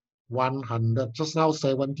 100. Just now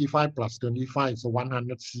 75 plus 25, so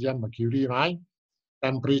 100 cm mercury, right?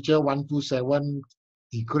 Temperature 127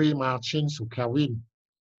 degree change to Kelvin.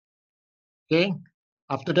 Okay.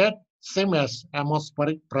 After that, same as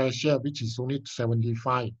atmospheric pressure, which is only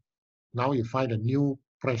 75. Now you find a new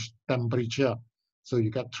pressure temperature. So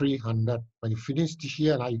you get 300. When you finish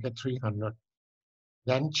here, now you get 300.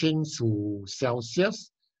 Then change to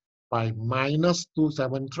Celsius by minus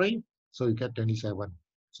 273. So you get 27.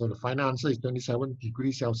 So the final answer is 27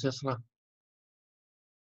 degrees Celsius.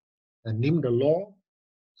 And name the law.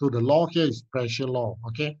 So the law here is pressure law.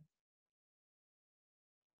 Okay.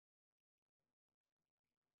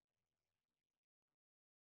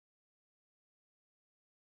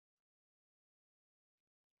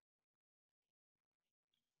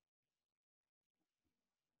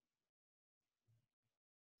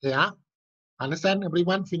 Yeah. Understand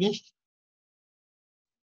everyone? Finished?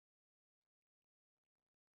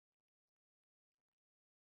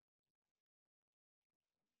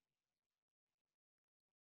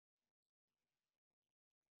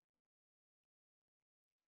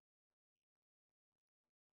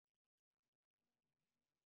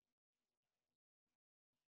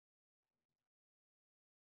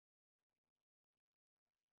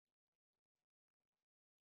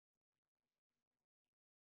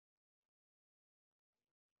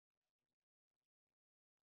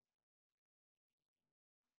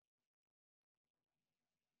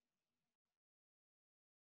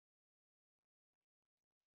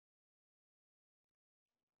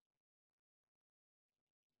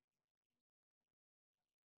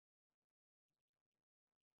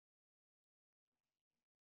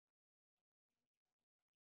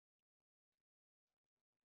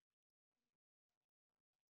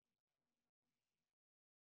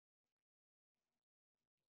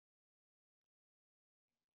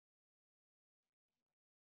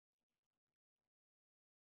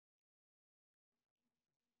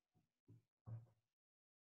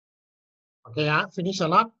 Okay, yeah, finish a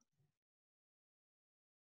lot.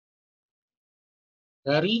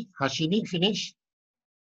 Harry, Hashini, finish?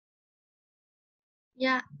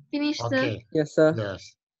 Yeah, finish, sir. Okay, Yes, sir.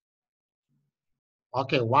 yes.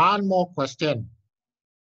 Okay, one more question.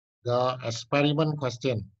 The experiment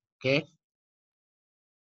question, okay?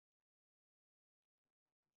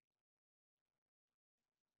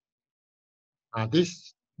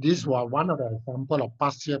 This was one of the example of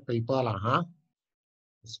past year paper lah,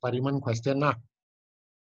 experiment question lah.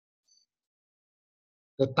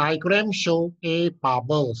 The diagram show A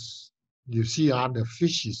bubbles. You see, the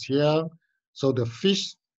fish is here. So the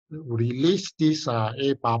fish release these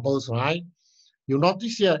A bubbles, right? You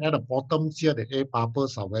notice here at the bottom here, the A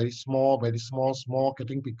bubbles are very small, small,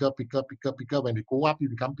 getting bigger. When they go up, you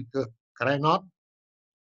become bigger. Correct not?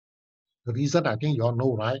 The reason I think you all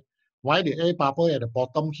know, right? Why the air bubble at the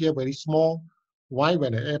bottom here very small? Why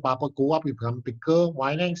when the air bubble go up, it become bigger?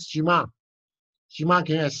 Why next? Shima,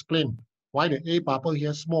 can you explain why the air bubble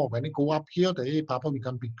here small? When it go up here, the air bubble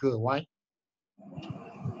become bigger. Why?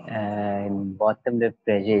 Bottom the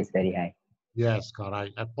pressure is very high. Yes,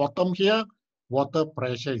 correct. At bottom here, water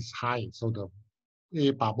pressure is high, so the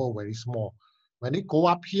air bubble very small. When it go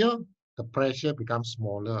up here, the pressure becomes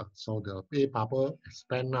smaller, so the air bubble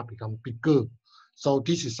expand up, become bigger. So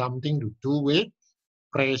this is something to do with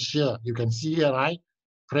pressure. You can see here, right?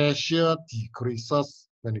 Pressure decreases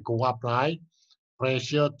when it go up, right?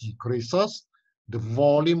 Pressure decreases, the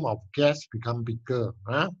volume of gas become bigger.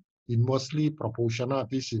 Inversely proportional.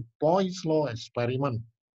 This is Boyle's law experiment,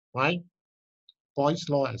 right? Boyle's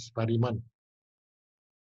law experiment.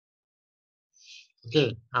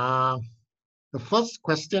 Okay. The first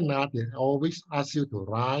question they always ask you to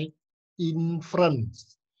write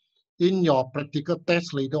inference. In your practical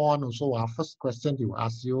test later on also, first question he will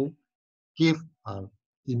ask you, give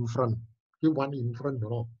inference. Give one inference,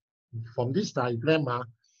 From this diagram,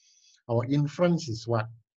 our inference is what?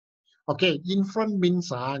 Okay, inference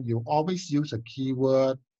means you always use a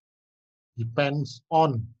keyword depends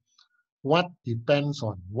on. What depends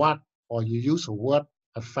on what? Or you use a word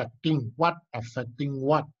affecting what,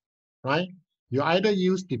 right? You either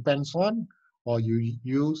use depends on or you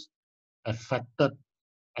use affected,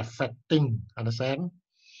 affecting, understand?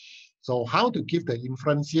 So how to give the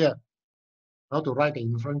inference here? How to write the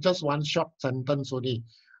inference? Just one short sentence only.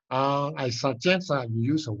 I suggest you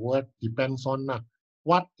use a word depends on.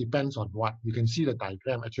 What depends on what? You can see the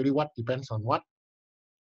diagram. Actually, what depends on what?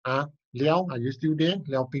 Liao, are you still there?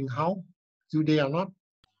 Liao Ping Hao? Still there or not?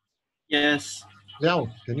 Yes. Liao,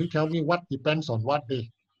 can you tell me what depends on what day?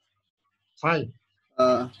 Try.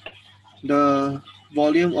 The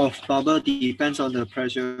volume of bubble depends on the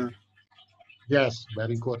pressure. Yes,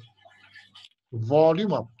 very good.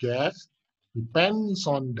 Volume of gas depends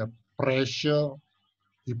on the pressure,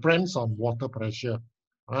 depends on water pressure.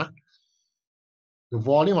 The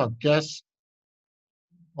volume of gas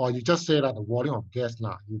or you just say that the volume of gas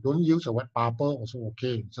lah. You don't use the word bubble also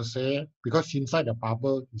okay. Just say because inside the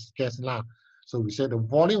bubble is gas lah. So we say the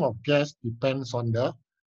volume of gas depends on the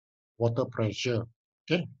water pressure.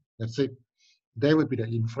 Okay, that's it. There will be the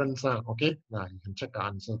inference lah. Okay, now you can check the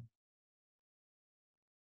answer.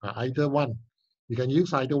 Either one. You can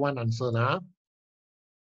use either one answer now.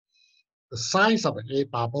 The size of the air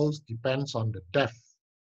bubbles depends on the depth.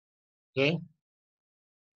 Okay.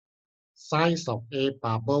 Size of air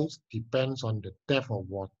bubbles depends on the depth of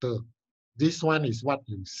water. This one is what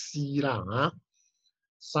you see lah. Huh?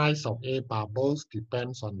 Size of air bubbles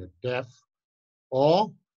depends on the depth.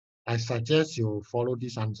 Or I suggest you follow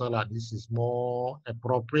this answer lah. This is more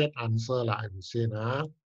appropriate answer lah. I would say nah.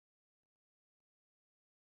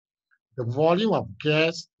 The volume of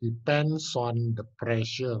gas depends on the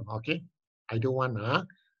pressure. Okay, either one.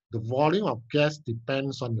 The volume of gas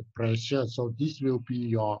depends on the pressure. So this will be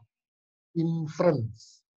your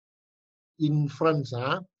inference. Inference.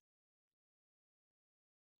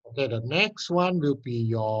 Okay, the next one will be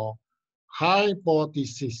your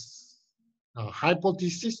hypothesis.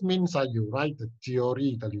 Hypothesis means you write the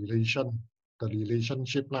theory, the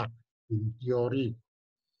relationship lah, in theory.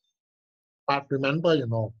 But remember,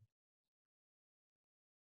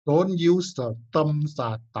 don't use the terms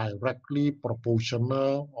that are directly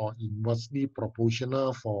proportional or inversely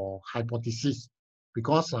proportional for hypothesis,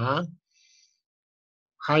 because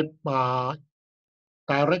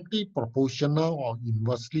directly proportional or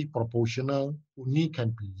inversely proportional only can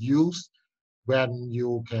be used when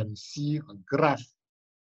you can see a graph.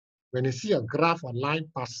 When you see a graph, a line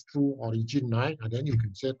pass through origin, right? And then you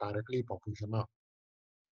can say directly proportional.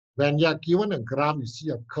 When you are given a graph, you see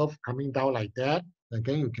a curve coming down like that,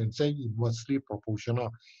 again you can say inversely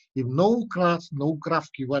proportional. If no graph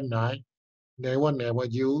given, right? Never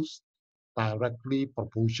use directly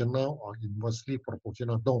proportional or inversely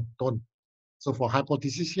proportional. Don't. So for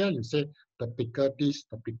hypothesis here, you say the bigger this,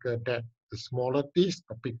 the bigger that. The smaller this,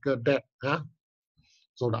 the bigger that.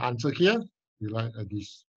 So the answer here, you like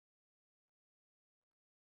this.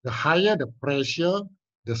 The higher the pressure,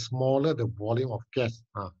 the smaller the volume of gas.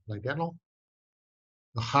 Like that, no?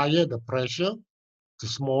 The higher the pressure, the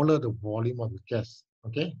smaller the volume of the gas.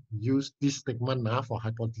 Okay, use this statement for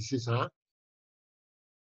hypothesis. The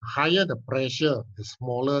higher the pressure, the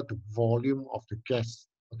smaller the volume of the gas.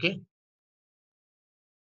 Okay.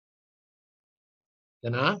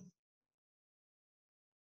 Then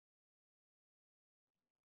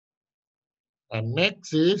and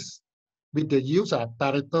next is with the use of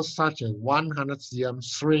apparatus such as 100 cm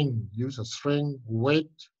string, use a string weight.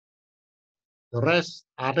 The rest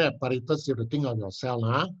other apparatus you have to think of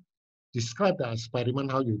yourself. Describe the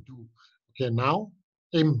experiment how you do. Okay, now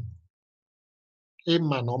aim. Aim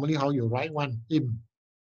normally how you write one. Aim.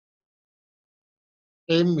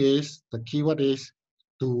 Aim is the keyword is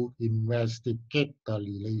to investigate the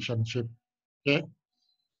relationship. Okay.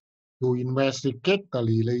 To investigate the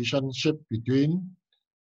relationship between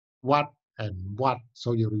what and what.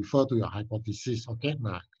 So you refer to your hypothesis. Okay,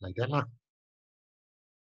 now like that lah.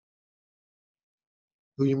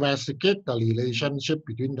 To investigate the relationship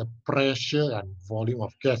between the pressure and volume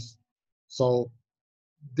of gas. So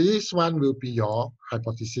this one will be your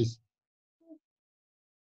hypothesis.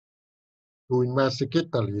 To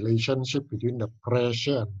investigate the relationship between the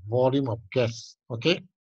pressure and volume of gas. Okay.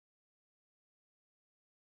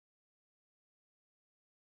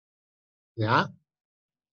 Yeah.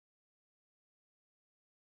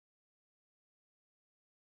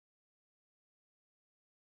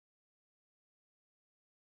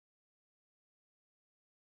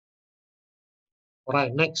 All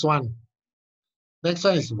right, next one. Next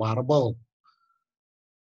one is variable.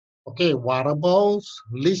 Okay, variables,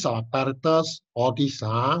 list of apparatus, all these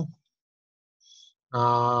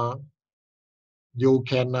you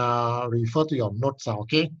can refer to your notes,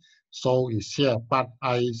 okay? So it's here, but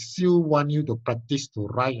I still want you to practice to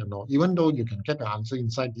write, even though you can get the answer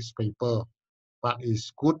inside this paper, but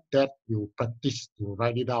it's good that you practice to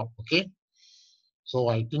write it out, okay? So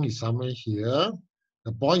I think it's somewhere here.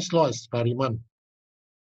 The Boyle's law experiment.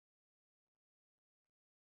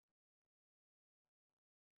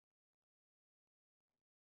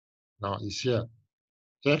 Now it's here,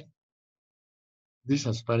 okay? This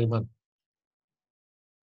experiment.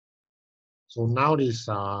 So now this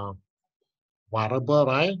variable,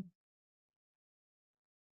 right?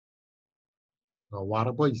 Now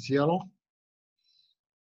variable is here.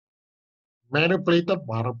 Manipulated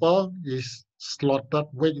variable is slotted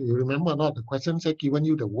weight. You remember not? The question said given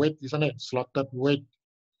you the weight, isn't it? Slotted weight.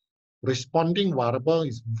 Responding variable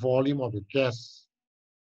is volume of the gas.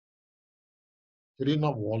 It is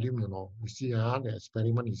not volume, you know. You see, the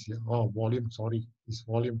experiment is here. Oh, volume, sorry, it's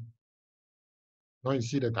volume. Now you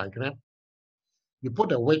see the diagram. You put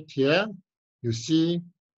the weight here, you see,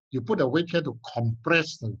 you put the weight here to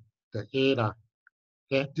compress the air.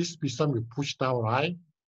 Okay, this piston will push down, right?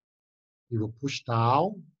 It will push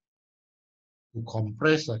down to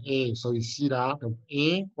compress the air. So you see that the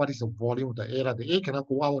A, what is the volume of the air? The air cannot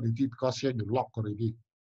go out already because here you lock already.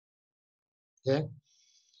 Okay,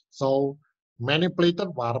 so manipulated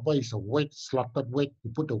variable is a weight, slotted weight.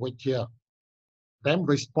 You put the weight here. Then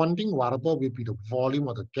responding variable will be the volume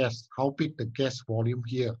of the gas. How big the gas volume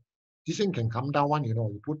here? This thing can come down one, you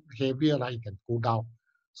know. You put heavier, like it can go down.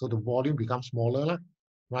 So the volume becomes smaller,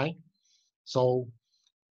 right? So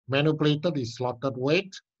manipulated is slotted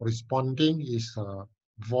weight. Responding is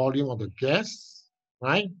volume of the gas,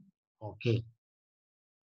 right? Okay.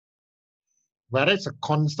 Whereas a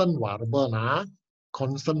constant variable,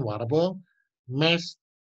 constant variable, mass,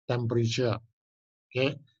 temperature.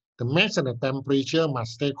 Okay. The mass and the temperature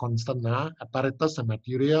must stay constant. Apparatus and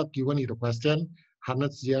material given in the question,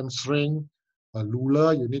 100 cm string, a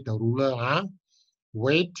ruler, you need a ruler.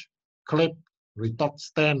 Weight, clip, retort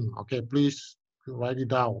stand. Okay, please write it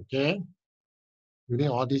down. Okay, you need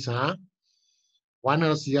all this. 100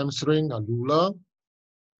 cm string, a ruler,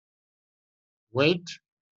 weight,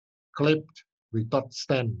 clip, retort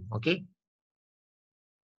stand. Okay.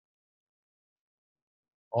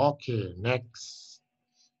 Okay, next.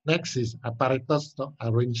 Next is apparatus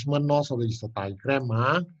arrangement. Also, is a diagram.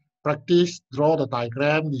 Practice, draw the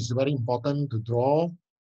diagram. It's very important to draw.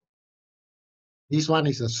 This one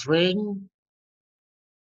is a string,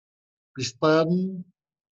 piston.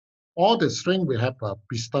 All the string will have a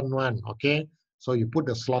piston one. Okay, so you put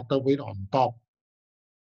the slotted weight on top.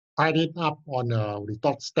 Tie it up on a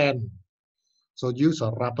retort stand. So use a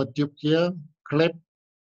rubber tube here, clip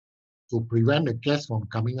to prevent the gas from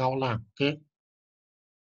coming out. Okay.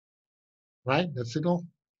 Right, that's it.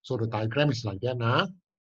 So the diagram is like that.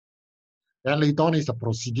 Then later on is the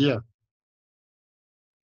procedure.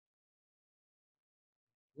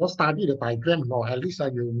 Not study the diagram, no. At least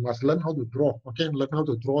you must learn how to draw. Okay, learn how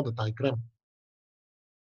to draw the diagram.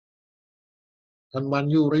 Can one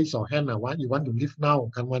you raise your hand? What you want to lift now?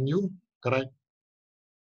 Can one you? Correct.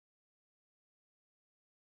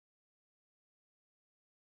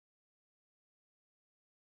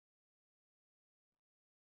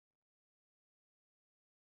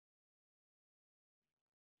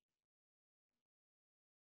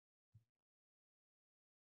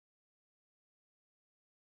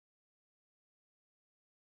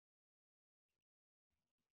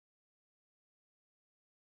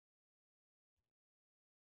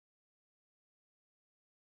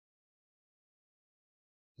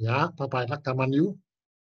 Yeah, bye-bye. Can one you?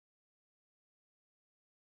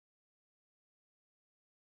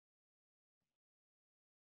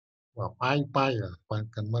 Well, bye-bye.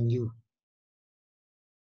 Can one you?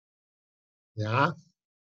 Yeah.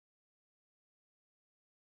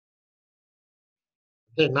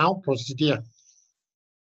 Okay, now procedure.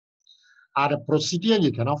 The procedure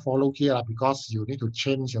you cannot follow here because you need to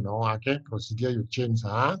change, you know. Okay, procedure you change.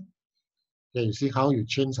 Okay, you see how you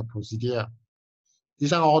change the procedure.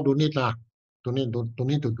 These are all don't need Don't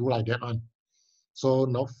need to do like that one. So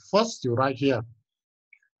now first you write here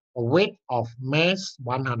a weight of mass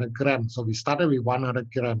 100 grams. So we started with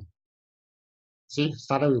 100 grams. See,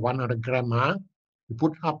 started with 100 grams. You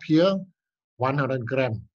put up here 100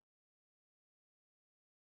 grams.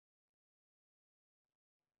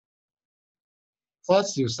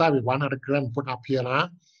 First, you start with 100 grams, put up here.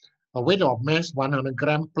 A weight of mass 100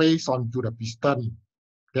 grams placed onto the piston.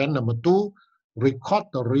 Then number 2, record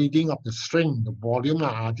the reading of the string, the volume.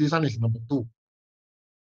 This one is number 2.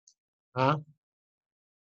 Number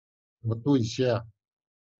 2 is here.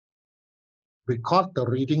 Record the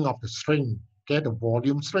reading of the string. Get the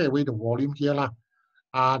volume straight away. The volume here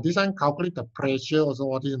this one calculate the pressure also.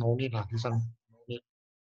 What is no need This one no need.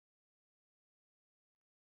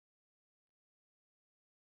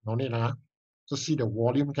 No need to see the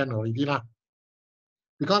volume can already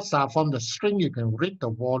Because from the string you can read the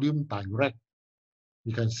volume direct.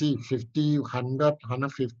 You can see 50, 100,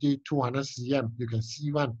 150, 200 cm. You can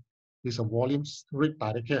see one. This a volume read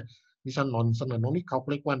direct here. This one nonsense. No need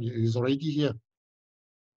calculate one. It is already here.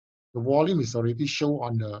 The volume is already shown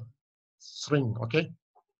on the string. Okay.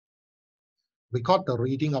 Record the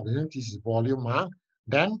reading of the this is volume.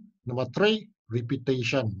 Then number 3,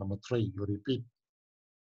 repetition. Number 3, you repeat.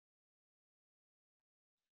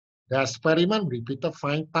 The experiment repeated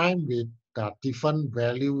 5 times with different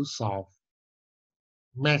values of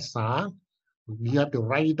mass. You have to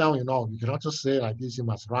write it down, you know. You cannot just say like this. You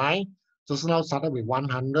must write Just now started with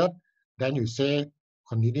 100, then you say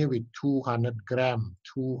continue with 200 gram,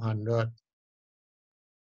 200.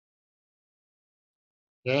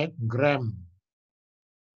 Okay, gram.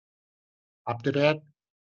 After that,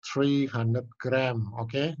 300 gram.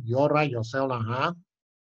 Okay, you all write yourself, huh?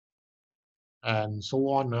 And so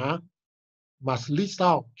on, huh? Must list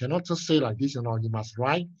out. Cannot just say like this, you know. You must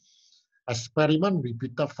write. Experiment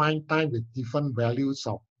repeated 5 times with different values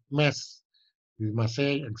of mass. You must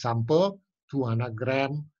say example 200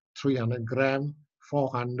 gram, 300 gram,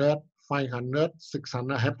 400, 500,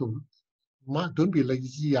 600. Have to don't be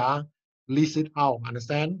lazy, list it out.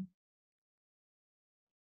 Understand?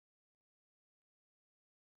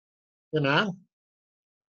 You know.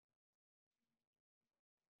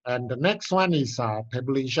 And the next one is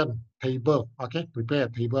tabulation table. Okay, prepare a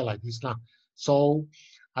table like this now. So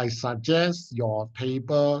I suggest your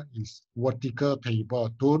table is vertical table,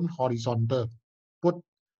 don't horizontal. Put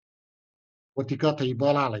vertical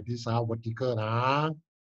table like this, vertical.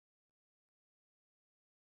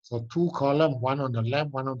 So 2 columns, one on the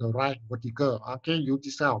left, one on the right, vertical. Okay, use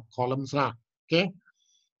this out columns lah. Okay,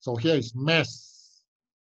 so here is mass.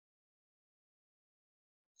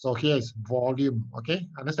 So here is volume. Okay,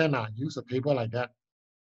 understand now? Use a table like that.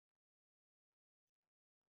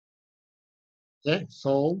 Okay,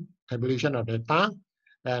 so tabulation of data.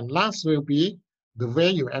 And last will be the way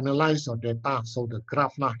you analyze your data. So the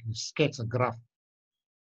graph now, you sketch a graph.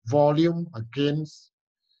 Volume against,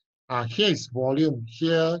 here is volume,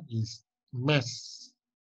 here is mass.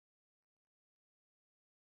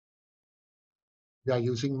 We are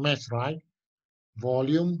using mass, right?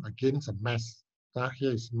 Volume against a mass.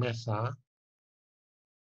 Here is mass.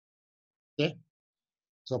 Okay.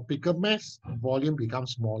 So bigger mass, volume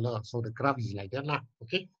becomes smaller. So the graph is like that lah.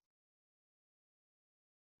 Okay.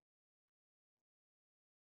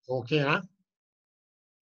 Okay, huh?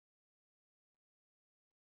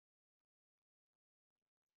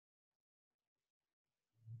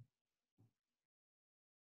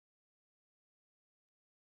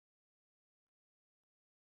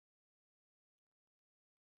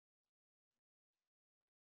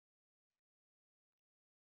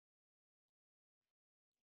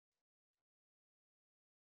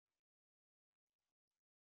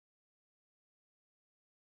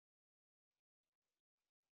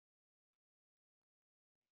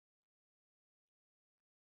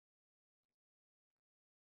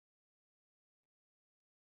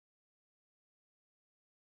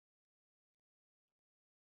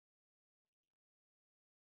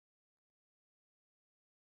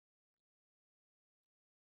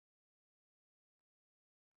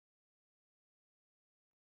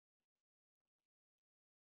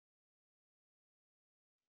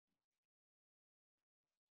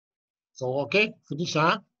 So okay, finish,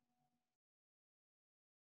 huh?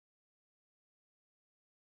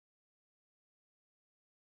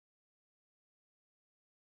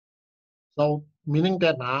 So meaning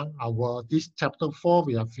that our this chapter 4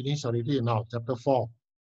 we have finished already now, chapter 4.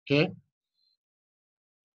 Okay.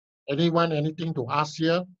 Anyone anything to ask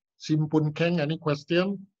here? Sim Pun Keng, any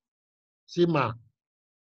question? Sima.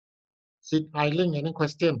 Sid Eiling, any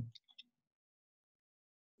question?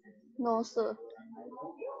 No, sir.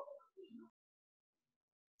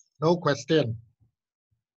 No question.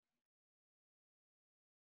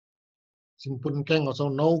 Sim Pun Keng also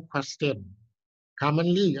no question.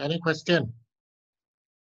 Commonly, any question?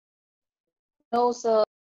 No, sir.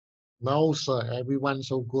 No, sir. Everyone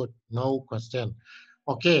so good. No question.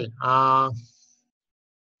 Okay.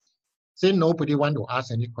 Since nobody want to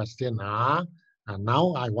ask any question, and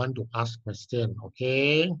now I want to ask question.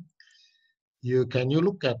 Okay. Can you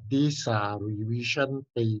look at this revision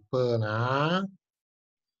paper?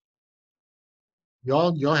 You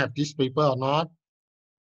all have this paper or not?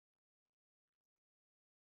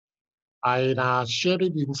 I shared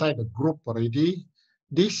it inside the group already.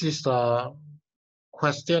 This is the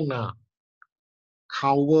question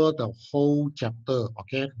cover the whole chapter.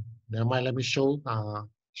 Okay, never mind. Let me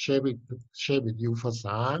share with you first.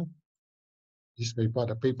 This paper,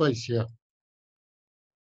 the paper is here.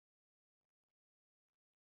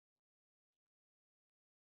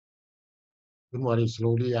 Don't worry,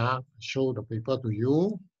 slowly. Show the paper to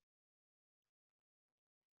you.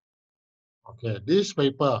 Okay, this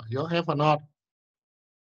paper you have or not?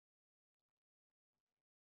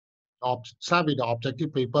 Start with the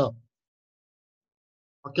objective paper.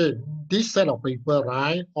 Okay, this set of paper,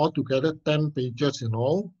 right? Altogether 10 pages,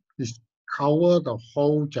 is cover the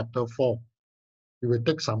whole chapter 4. It will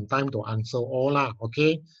take some time to answer all lah.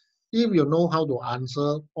 Okay, if you know how to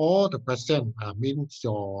answer all the questions, means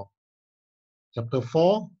your chapter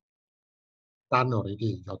 4 done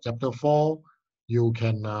already. Your chapter 4, you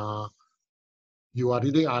can you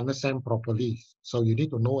already understand properly. So you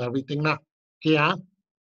need to know everything now. Okay,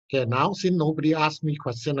 okay, now since nobody asked me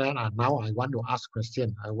question, now I want to ask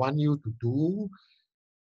question. I want you to do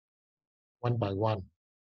one by one.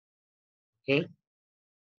 Okay.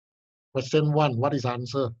 Question 1, what is the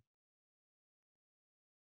answer?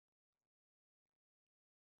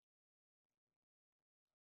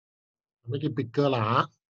 Make it bigger lah.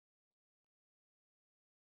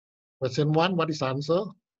 Question 1, what is the answer?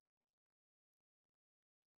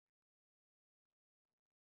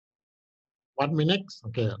 One minute.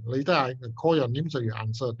 Okay, later I call your name so you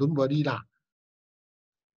answer. Don't worry lah.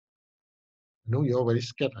 I know you're very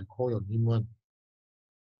scared. I call your name one.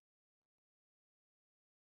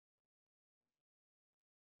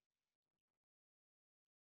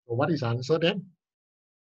 So what is the answer then?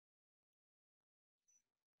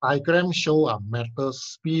 Diagram show a metal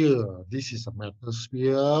sphere. This is a metal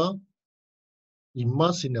sphere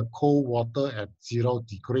immersed in the cold water at 0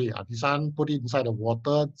 degree. This one put it inside the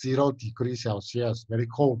water, 0 degrees Celsius, very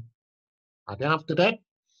cold. Then after that,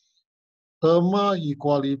 thermal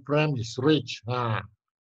equilibrium is reached.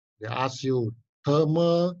 They ask you,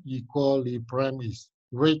 thermal equilibrium is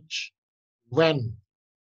reached when?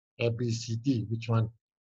 ABCD, which one?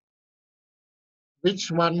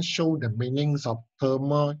 Which one show the meanings of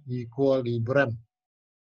thermal equilibrium?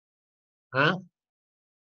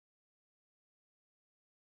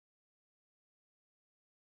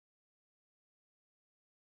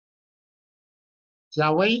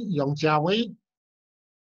 Jia Wei, Yong Jia Wei.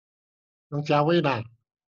 Yong Jia Wei now.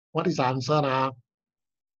 What is the answer now?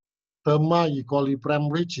 Thermal equilibrium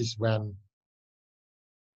reaches when?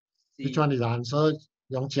 C. Which one is the answer?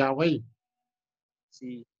 Yong Jia Wei.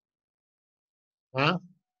 C.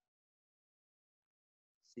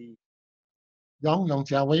 C. Yong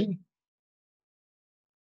Jia Wei.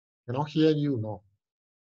 Cannot hear you, no.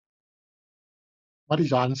 What is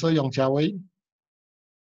your answer, Yong Jia Wei?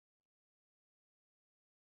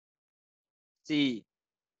 C.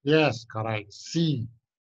 Yes, correct. C.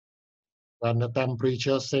 When the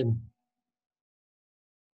temperature same.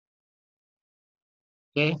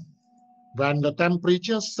 Okay. When the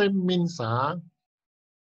temperature same means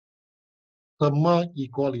thermal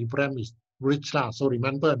equilibrium is reached. So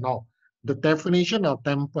remember now, the definition of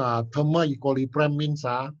thermal equilibrium means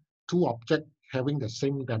two objects having the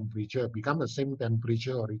same temperature become the same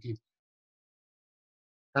temperature already.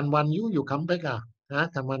 Can one you come back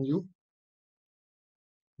can one you?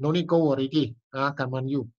 No need go already. Can one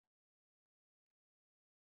you?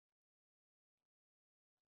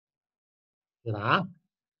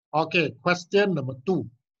 Okay, question number 2.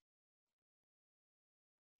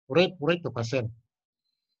 Read the question.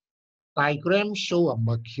 Diagram show a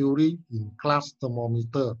mercury in glass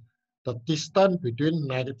thermometer. The distance between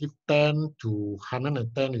 -10 to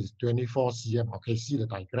 110 is 24 cm. Okay, see the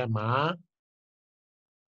diagram. Now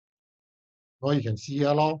you can see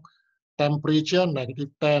here, temperature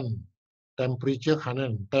 -10, temperature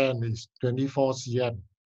 110 is 24 cm.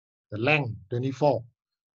 The length 24.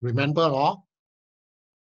 Remember,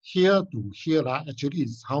 here to here actually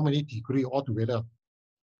is how many degrees altogether?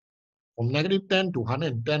 From -10 to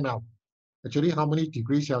 110 now. Actually, how many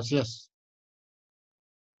degrees Celsius?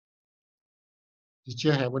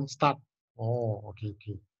 Teacher haven't start. Oh, okay.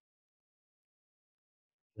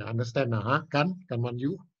 You understand now, Can one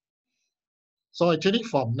you? So actually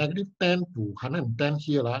from -10 to 110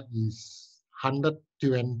 here is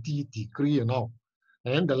 120 degrees,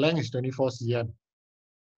 and the length is 24 cm.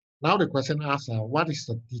 Now the question asks, what is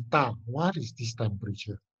the theta? What is this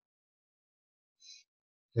temperature?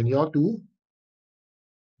 Can you all do?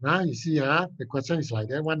 Now you see, the question is like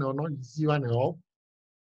that one or not easy one at all.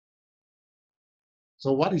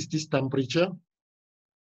 So what is this temperature?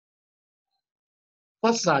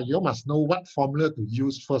 First, you must know what formula to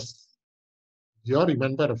use first. Do you all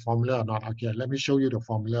remember the formula or not? Okay, let me show you the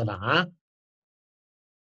formula.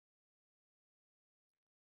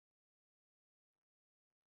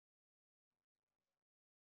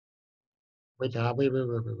 Wait.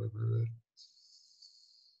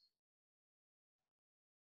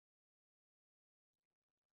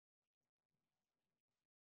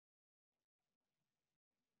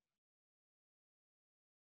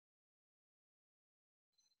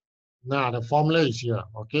 Now the formula is here,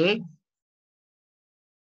 okay?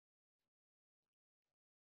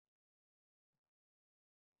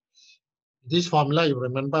 This formula you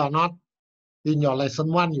remember or not? In your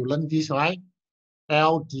lesson 1, you learned this, right?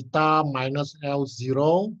 L theta minus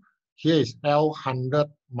L0. Here is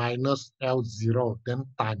L100 minus L0, then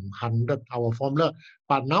time 100, our formula.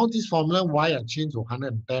 But now this formula, why I change to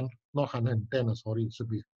 110? not 110, sorry, it should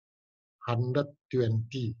be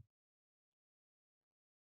 120.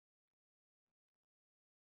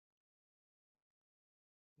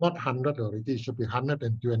 Not 100 already, it should be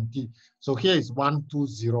 120. So here is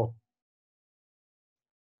 120.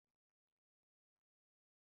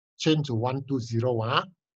 Change to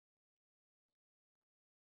 120.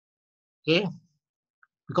 Okay,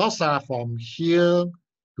 because from here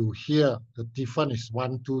to here, the difference is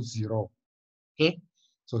 120. Okay,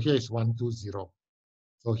 so here is 120.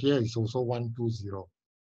 So here is also 120.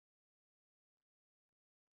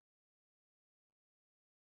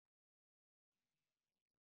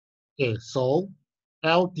 Okay, so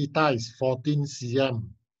L theta is 14 cm.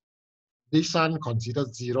 This one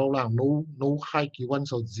considered 0 lah. No height given,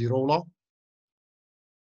 so 0 lor.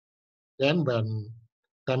 Then when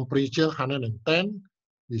temperature 110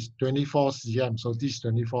 is 24 cm, so this is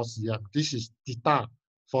 24 cm. This is theta,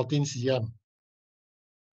 14 cm.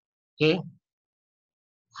 Okay,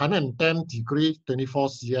 110 degree, 24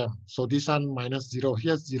 cm. So this one minus 0.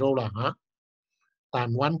 Here's 0 lah, huh?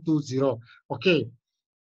 Time 120. Okay,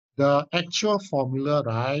 the actual formula,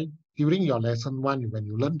 right? During your lesson 1, when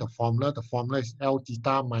you learn the formula is L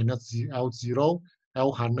theta minus L0,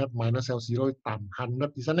 L100 minus L0 times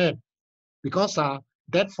 100, isn't it? Because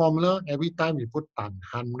that formula, every time we put times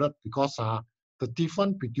 100, because the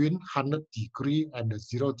difference between 100 degree and the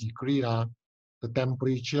 0 degree, the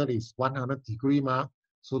temperature is 100 degree.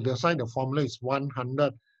 So that's why the formula is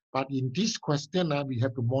 100. But in this question, we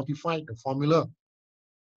have to modify the formula.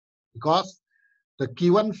 Because the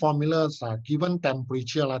given formulas are given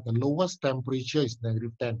temperature, the lowest temperature is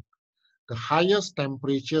 -10. The highest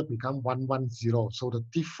temperature become 110. So the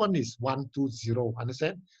difference is 120.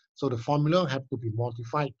 Understand? So the formula have to be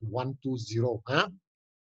modified to 120. Huh?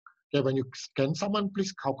 Okay, when you can someone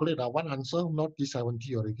please calculate what answer? Not this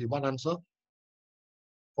 70 already. What answer?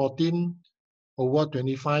 14 over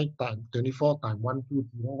 25 times 24 times 120.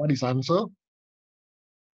 What is answer?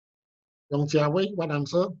 Yong Jia Wei, what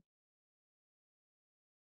answer?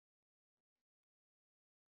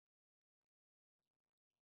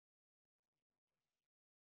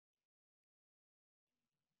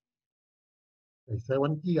 Okay,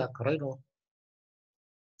 70, correct?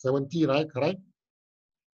 70, right? Correct?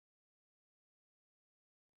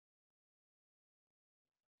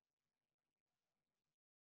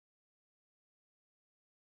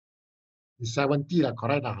 It's 70,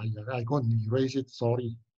 correct? I go and erase it,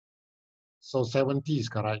 sorry. So 70 is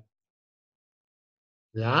correct.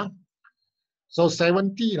 Yeah. So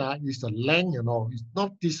 70 is the length, it's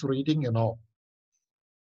not this reading,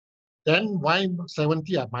 Then why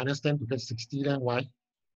 70 at minus 10 to get 60 then? Why?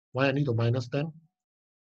 Why I need to minus 10?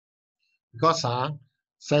 Because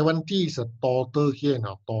 70 is a total here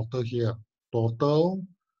now, total here. Total.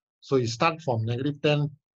 So you start from -10.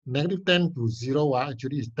 -10 to 0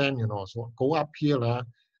 actually is 10, So go up here,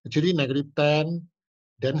 actually -10,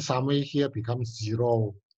 then somewhere here becomes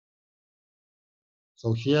 0.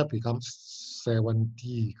 So here becomes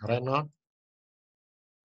 70, correct not?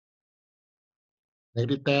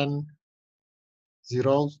 -10,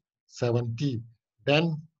 0, 70.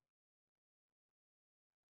 Then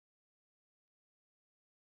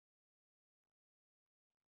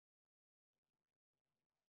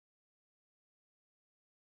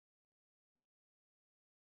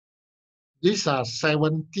these are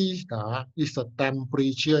 70 is the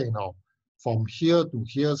temperature, from here to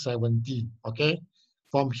here 70. Okay,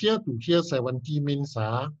 from here to here 70 means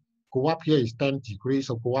go up here is 10 degrees,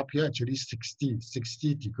 so go up here actually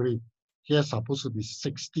 60 degree. Here supposed to be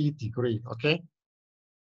 60 degree. Okay,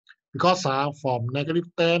 because from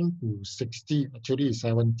 -10 to 60 actually is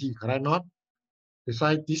 70, correct not?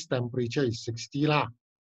 Besides this temperature is 60 lah.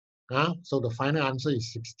 So the final answer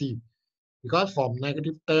is 60. Because from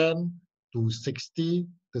 -10 to 60,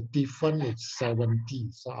 the difference is 70.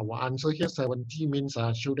 So our answer here 70 means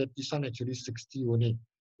show that this one actually 60 only.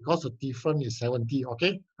 Because the difference is 70.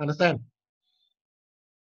 Okay, understand?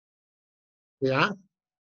 Yeah.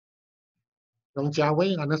 Yong Jia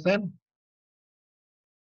Wei, understand?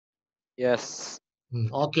 Yes.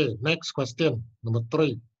 Okay, next question, number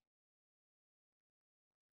 3.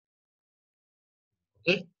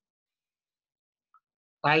 Okay.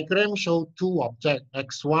 Diagram show two objects,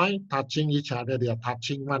 X, Y, touching each other. They are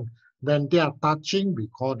touching one. When they are touching, we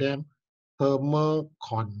call them thermal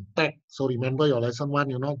contact. So remember your lesson 1,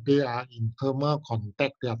 they are in thermal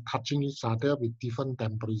contact. They are touching each other with different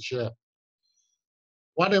temperature.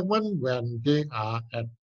 What happens when they are at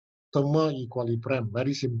thermal equilibrium?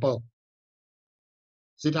 Very simple.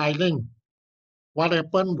 Sid Eiling, what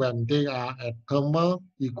happens when they are at thermal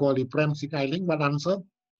equilibrium? Sid Eiling, what answer?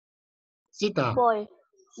 Sita. Boy.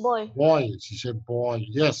 Boy. Boil. She said boil.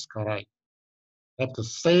 Yes, correct. Have the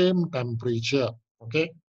same temperature.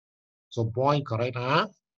 Okay. So boil, correct, huh?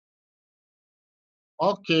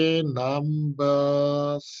 Okay,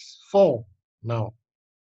 number 4 now.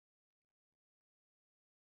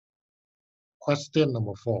 Question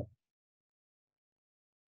number 4.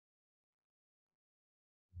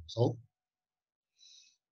 So,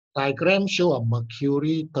 diagram show a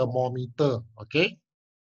mercury thermometer, okay?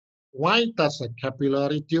 Why does a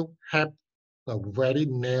capillary tube have a very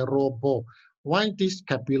narrow bore? Why this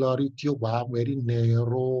capillary tube are very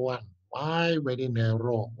narrow one? Why very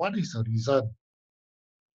narrow? What is the reason?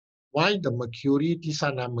 Why the mercury, this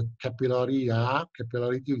one capillary,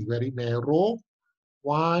 capillary tube is very narrow?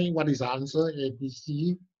 Why? What is the answer? A, B,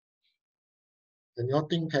 C. Can you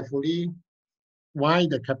think carefully? Why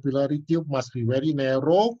the capillary tube must be very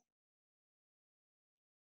narrow?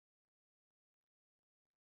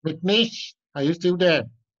 Vignesh, are you still there?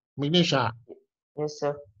 Vignesh, Yes,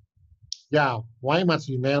 sir. yeah. Why must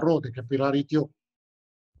be narrow the capillary tube?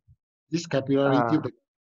 This capillary tube,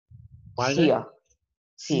 why? C, ah.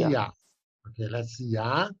 C, C, ah. okay, let's see.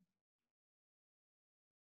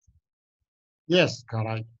 Yes,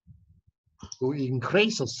 correct. To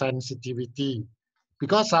increase the sensitivity.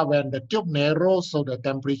 Because when the tube narrows, so the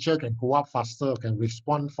temperature can go up faster, can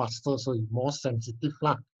respond faster, so it's more sensitive.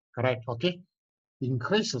 Correct, okay?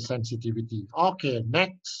 Increase the sensitivity. Okay,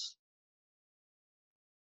 next.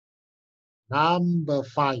 Number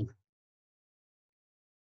 5.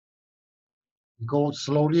 Go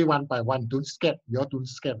slowly one by one. Don't skip. You don't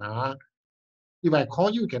skip. If I call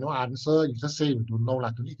you, you cannot answer. You just say you don't know.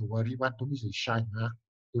 Don't need to worry. Don't need to shy.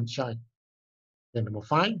 Don't shy. Then number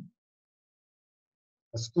 5.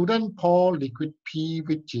 A student pour liquid P,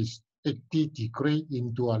 which is 80 degrees,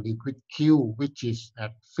 into a liquid Q, which is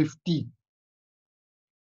at 50.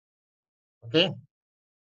 Okay.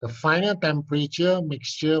 The final temperature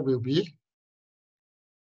mixture will be.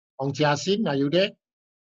 Ong Jiaxin, are you there?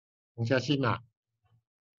 Ong Jiaxin,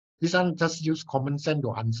 this one just use common sense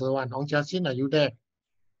to answer one. Ong Jiaxin, are you there?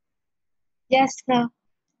 Yes, sir.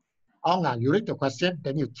 Ong, you read the question,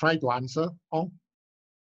 then you try to answer. Ong.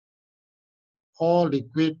 Pour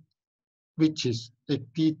liquid which is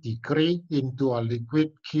 80 degrees into a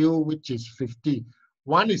liquid Q which is 50.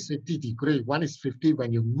 One is 80 degrees, one is 50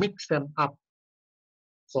 when you mix them up.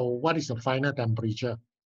 So what is the final temperature?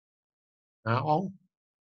 Ong?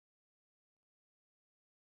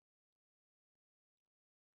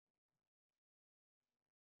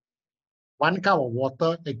 One cup of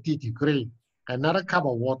water, 80 degrees. Another cup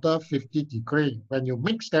of water, 50 degrees. When you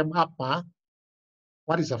mix them up,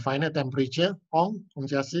 what is the final temperature? Ong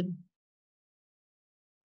Jiaxin?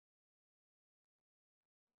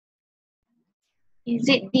 Is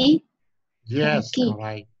it D? Yes, Donkey.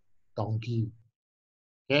 correct. Donkey.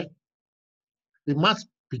 Okay. It must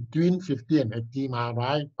between 50 and 80,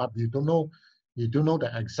 right? But you don't know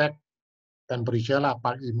the exact temperature,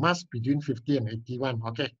 but it must between 50 and 81.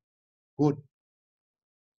 Okay, good.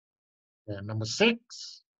 Yeah, number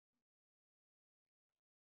 6.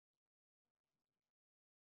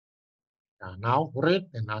 Now read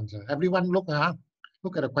and answer. Everyone look at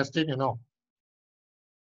the question,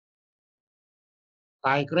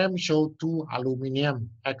 Diagram show 2 aluminum,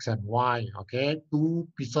 X and Y, okay? 2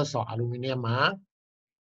 pieces of aluminum,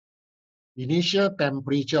 Initial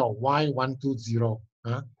temperature of Y120,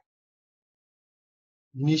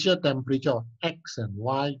 Initial temperature of X and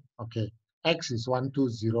Y, okay? X is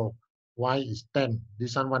 120, Y is 10.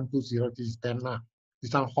 This one 120, this is 10.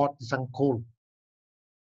 This one hot, this one cold.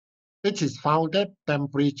 It is found that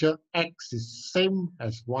temperature X is same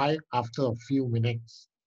as Y after a few minutes.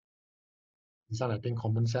 This one I think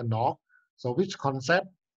common sense, no? So which concept?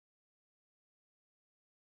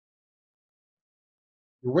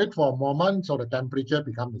 You wait for a moment so the temperature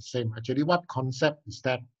becomes the same. Actually, what concept is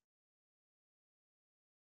that?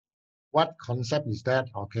 What concept is that?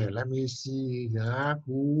 Okay, let me see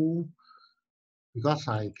who, because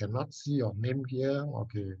I cannot see your name here.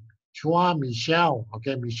 Okay, Chua Michelle.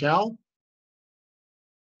 Okay, Michelle.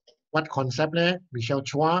 What concept there? Michelle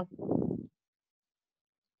Chua?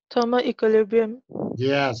 Thermal equilibrium.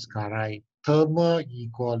 Yes, correct. Thermal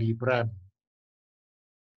equilibrium.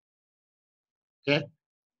 Okay,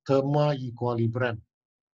 thermal equilibrium.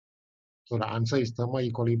 So the answer is thermal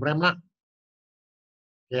equilibrium.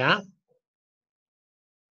 Yeah.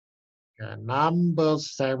 Okay, number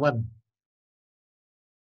 7.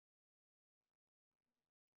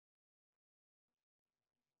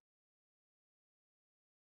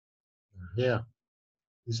 Here,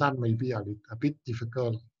 this one may be a bit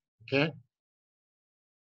difficult. Okay.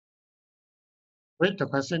 Read the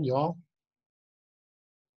question, y'all.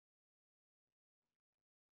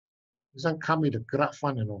 This one come with a graph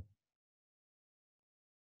one, you know.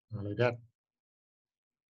 Like that.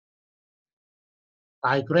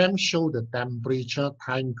 Diagram show the temperature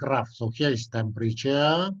time graph. So here is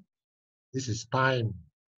temperature. This is time.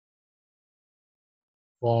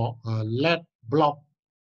 For a lead block,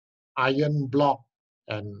 iron block,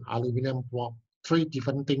 and aluminum block. 3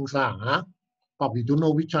 different things. Huh? But we don't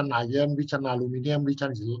know which one iron, which one aluminum, which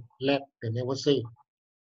one is lead. They never say.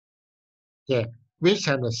 Okay. Which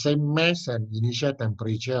have the same mass and initial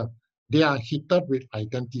temperature. They are heated with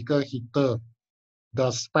identical heater. The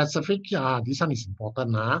specific, this one is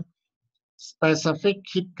important. Specific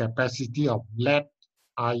heat capacity of lead,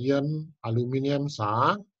 iron, aluminum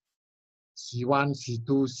are C1, C2,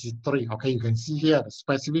 C3. Okay, you can see here the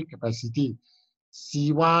specific capacity.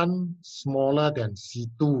 C1 smaller than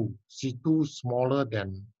C2, C2 smaller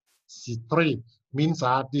than C3. Means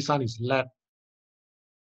this one is lead,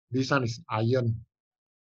 this one is iron,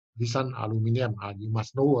 this one aluminum. You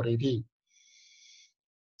must know already.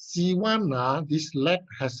 C1, this lead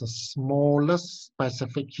has the smallest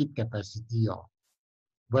specific heat capacity.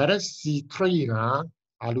 Whereas C3,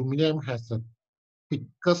 aluminum has the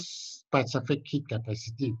biggest specific heat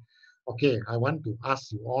capacity. Okay, I want to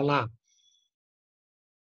ask you all.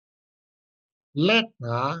 Lead,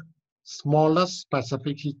 smallest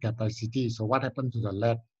specific heat capacity. So what happened to the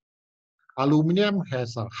lead? Aluminum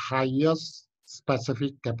has a highest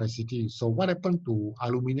specific capacity. So what happened to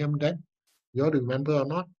aluminum then? You all remember or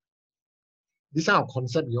not? This kind of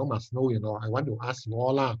concept you all must know, you know. I want to ask you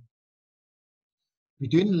all.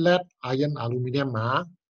 Between lead, iron, aluminum,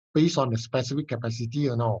 based on the specific capacity,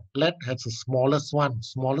 you know, lead has the smallest one,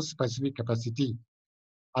 smallest specific capacity.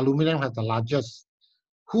 Aluminum has the largest.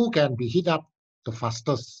 Who can be heat up the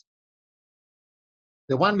fastest?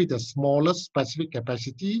 The one with the smallest specific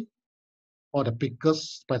capacity or the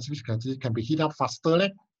biggest specific capacity can be heat up faster.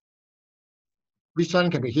 Right? Which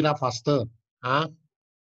one can be heat up faster?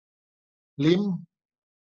 Lim,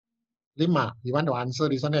 you want to answer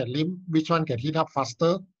this one? Lim, which one can heat up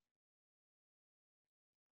faster?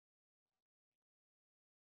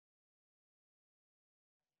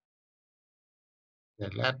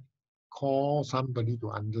 Let's call somebody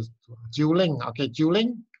to understand. Jiuling, okay,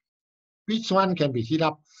 Jiuling, which one can be heat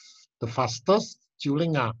up the fastest?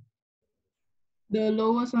 Jiuling, The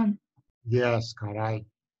lowest one. Yes, correct.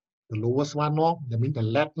 The lowest one, that means the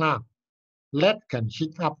lead. Lead can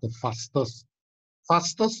heat up the fastest.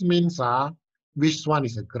 Fastest means which one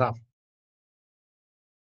is a graph?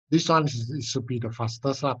 This one should be the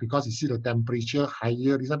fastest because you see the temperature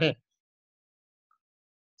higher, isn't it?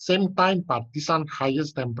 Same time, but this one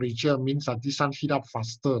highest temperature means that this one heat up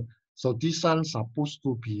faster. So this one supposed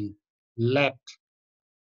to be lead.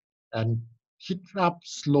 And heat up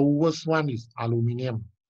slowest one is aluminum.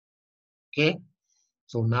 Okay.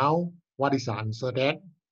 So now, what is the answer then?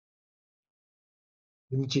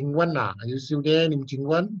 Lim Jingwen, are you still there, Lim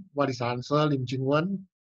Jingwen? What is the answer, Lim Jingwen?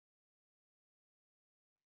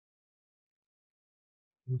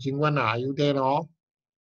 Lim Jingwen, are you there, no?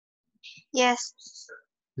 Yes.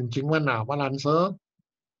 Lim Jingwen, what answer?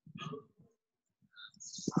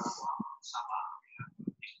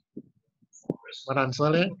 What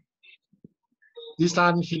answer, eh? This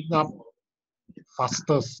one heat up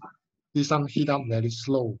fastest. This one heat up very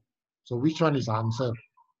slow. So which one is the answer?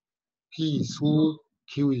 P is who?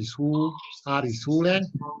 Q is who? R is who then?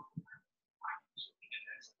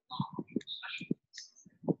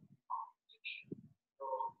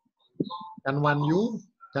 Can one you?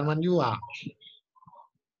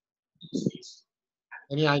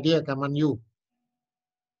 Any idea? Can one you?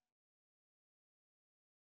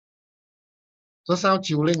 Just how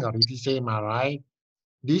Jiuling already say, right?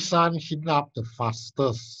 This one heat up the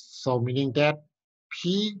fastest. So meaning that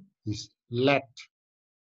P is lead.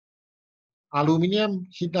 Aluminum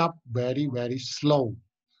heat up very, very slow.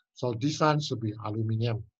 So this one should be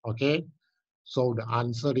aluminum. Okay. So the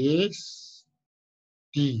answer is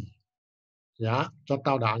D. Yeah. Jot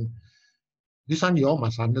down the answer. This one you all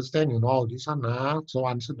must understand, you know. This one, so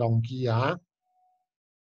answer donkey.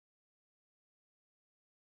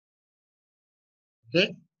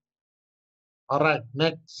 Okay. All right.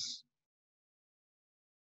 Next.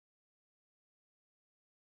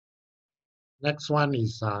 Next one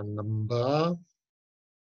is number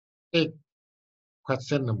 8.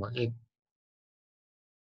 Question number 8.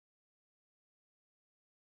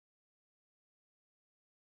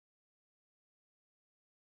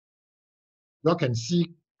 You can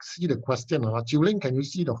see the question. Jiuling, can you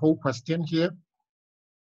see the whole question here?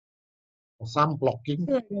 Or some blocking?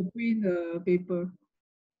 So I will print the paper.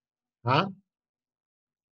 Huh?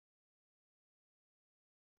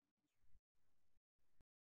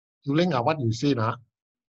 Juling, what you see now?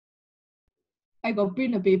 I got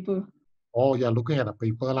print the paper. Oh, you're looking at the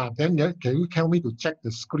paper lah. Then can you tell me to check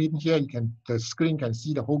the screen here? The screen can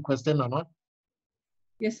see the whole question or not?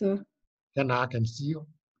 Yes, sir. I can see.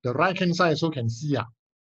 The right hand side also can see.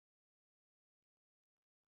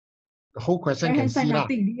 The whole question Right can hand side, see lah.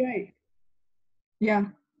 nothing, right? Yeah.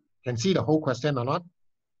 Can see the whole question or not?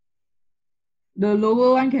 The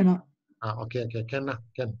lower one cannot. Okay, can lah.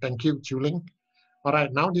 Can. Thank you, Juling. All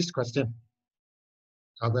right, now this question.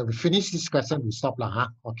 When we finish this question, we stop lah.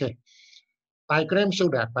 Okay. Diagram show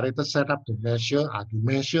the apparatus set up to measure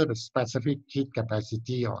the specific heat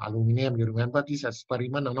capacity of aluminum. You remember this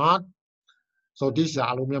experiment or not? So this is the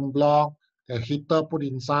aluminum block, the heater put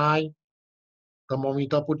inside,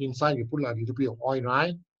 thermometer put inside, you put a little bit of oil,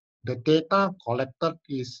 right? The data collected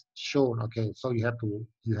is shown. Okay, so you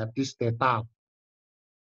have this data.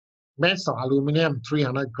 Mass of aluminum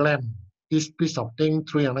 300 gram. This piece of thing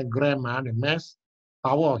 300 gram, the mass.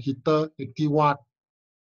 Power of heater 80 watt.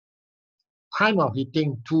 Time of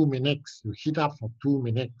heating 2 minutes. You heat up for 2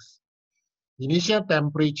 minutes. Initial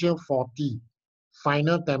temperature 40.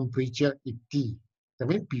 Final temperature 80. That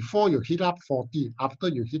means before you heat up 40, after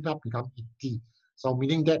you heat up become 80. So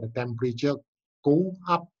meaning that the temperature go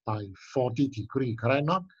up by 40 degrees, correct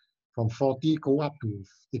not? From 40 go up to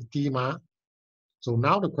 80 ma. So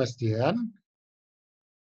now the question,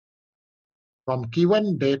 from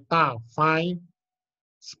given data, find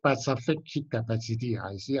specific heat capacity.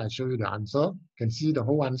 I show you the answer. Can see the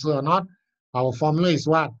whole answer or not? Our formula is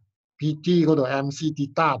what? PT equal to MC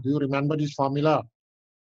theta. Do you remember this formula?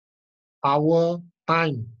 Power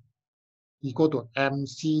time equal to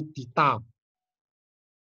MC theta.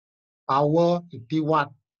 Power 80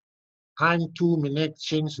 watt. Time 2 minutes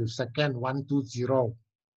change to second 120.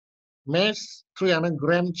 Mass 300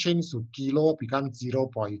 gram change to kilo become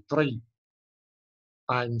 0.3.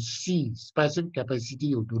 Times C, specific capacity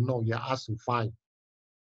you don't know, you're asked to find.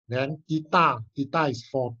 Then theta is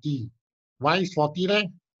 40. Why is 40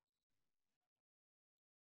 then?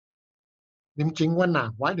 Lim Ching Wen,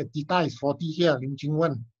 why the theta is 40 here, Lim Ching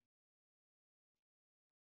Wen?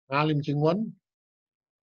 Lim Ching Wen?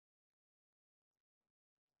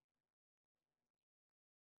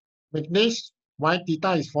 McNish, why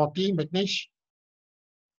theta is 40, McNish?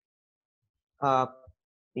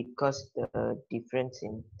 Because the difference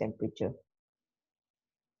in temperature.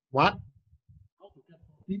 What?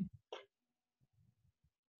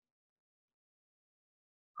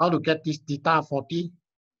 How to get this theta 40?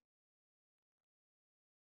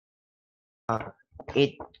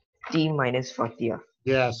 80 minus 40.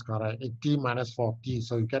 Yes, correct. 80 minus 40.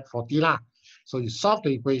 So you get 40 lah. So you solve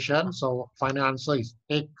the equation. So final answer is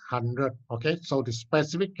 800. Okay. So the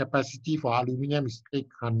specific capacity for aluminum is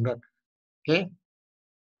 800. Okay.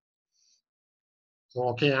 So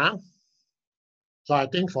okay, So I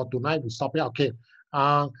think for tonight we stop here. Okay.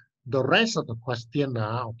 The rest of the question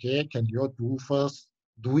okay, can you do first?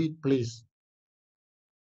 Do it, please.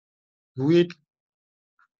 Do it.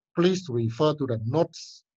 Please refer to the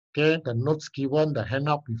notes. Okay, the notes given, the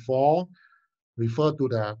handout before. Refer to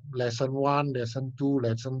the lesson 1, lesson 2,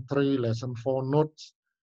 lesson 3, lesson 4 notes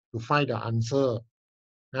to find the answer.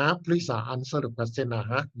 Please answer the question.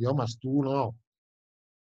 You must do now.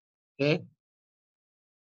 Okay.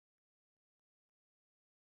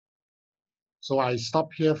 So I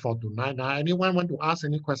stop here for tonight. Anyone want to ask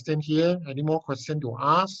any question here? Any more question to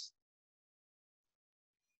ask?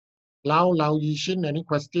 Lao Yishin, any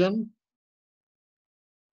question?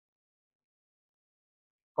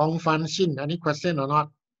 Kong Fan Shin, any question or not?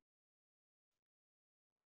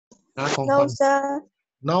 No, sir.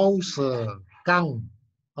 No, sir. Kang,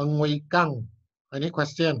 Ng Wei Kang, any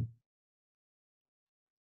question?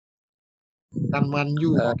 Kanwan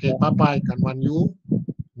Yu, okay, bye-bye, Kanwan Yu.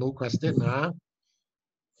 No question,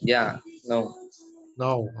 Yeah, no.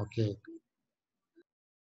 No, okay.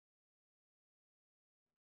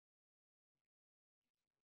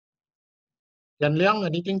 Yan Liang,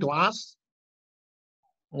 anything to ask?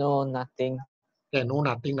 No, nothing. Okay, no,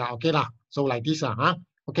 nothing now. Okay lah. So like this,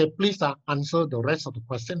 Okay, please answer the rest of the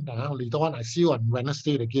question. Later on, I see you on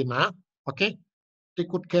Wednesday again, Okay, take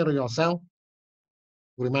good care of yourself.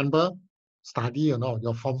 Remember, study,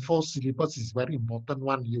 your Form 4 syllabus is very important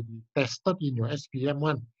one. You be tested in your SPM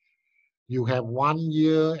one. You have 1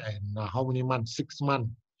 year and how many months? 6 months.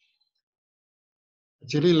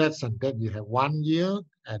 Actually, less than that. You have 1 year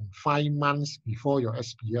and 5 months before your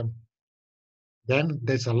SPM. Then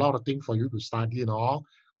there's a lot of things for you to study,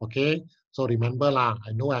 Okay. So remember lah,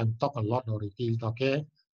 I know I'm talk a lot already, okay?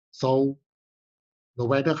 So no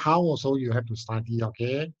matter how also you have to study,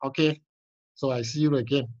 okay? Okay. So I see you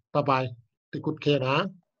again. Bye-bye. Take good care,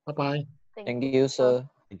 Bye bye. Thank you, sir.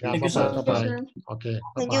 Yeah, Thank you, bye sir. bye. Bye bye. Okay.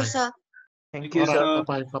 Bye Thank you, bye. sir. Thank you, All right. sir. Bye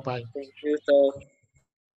bye. Bye bye. Thank you, sir.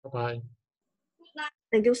 Bye bye.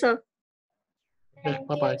 Thank you, sir. Okay.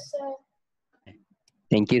 Bye bye.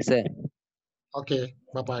 Thank you, sir. Okay.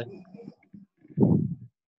 Bye bye.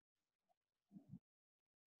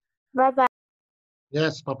 Bye bye.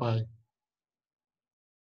 Yes. Bye bye.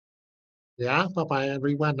 Yeah. Bye bye,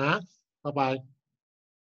 everyone. Bye bye.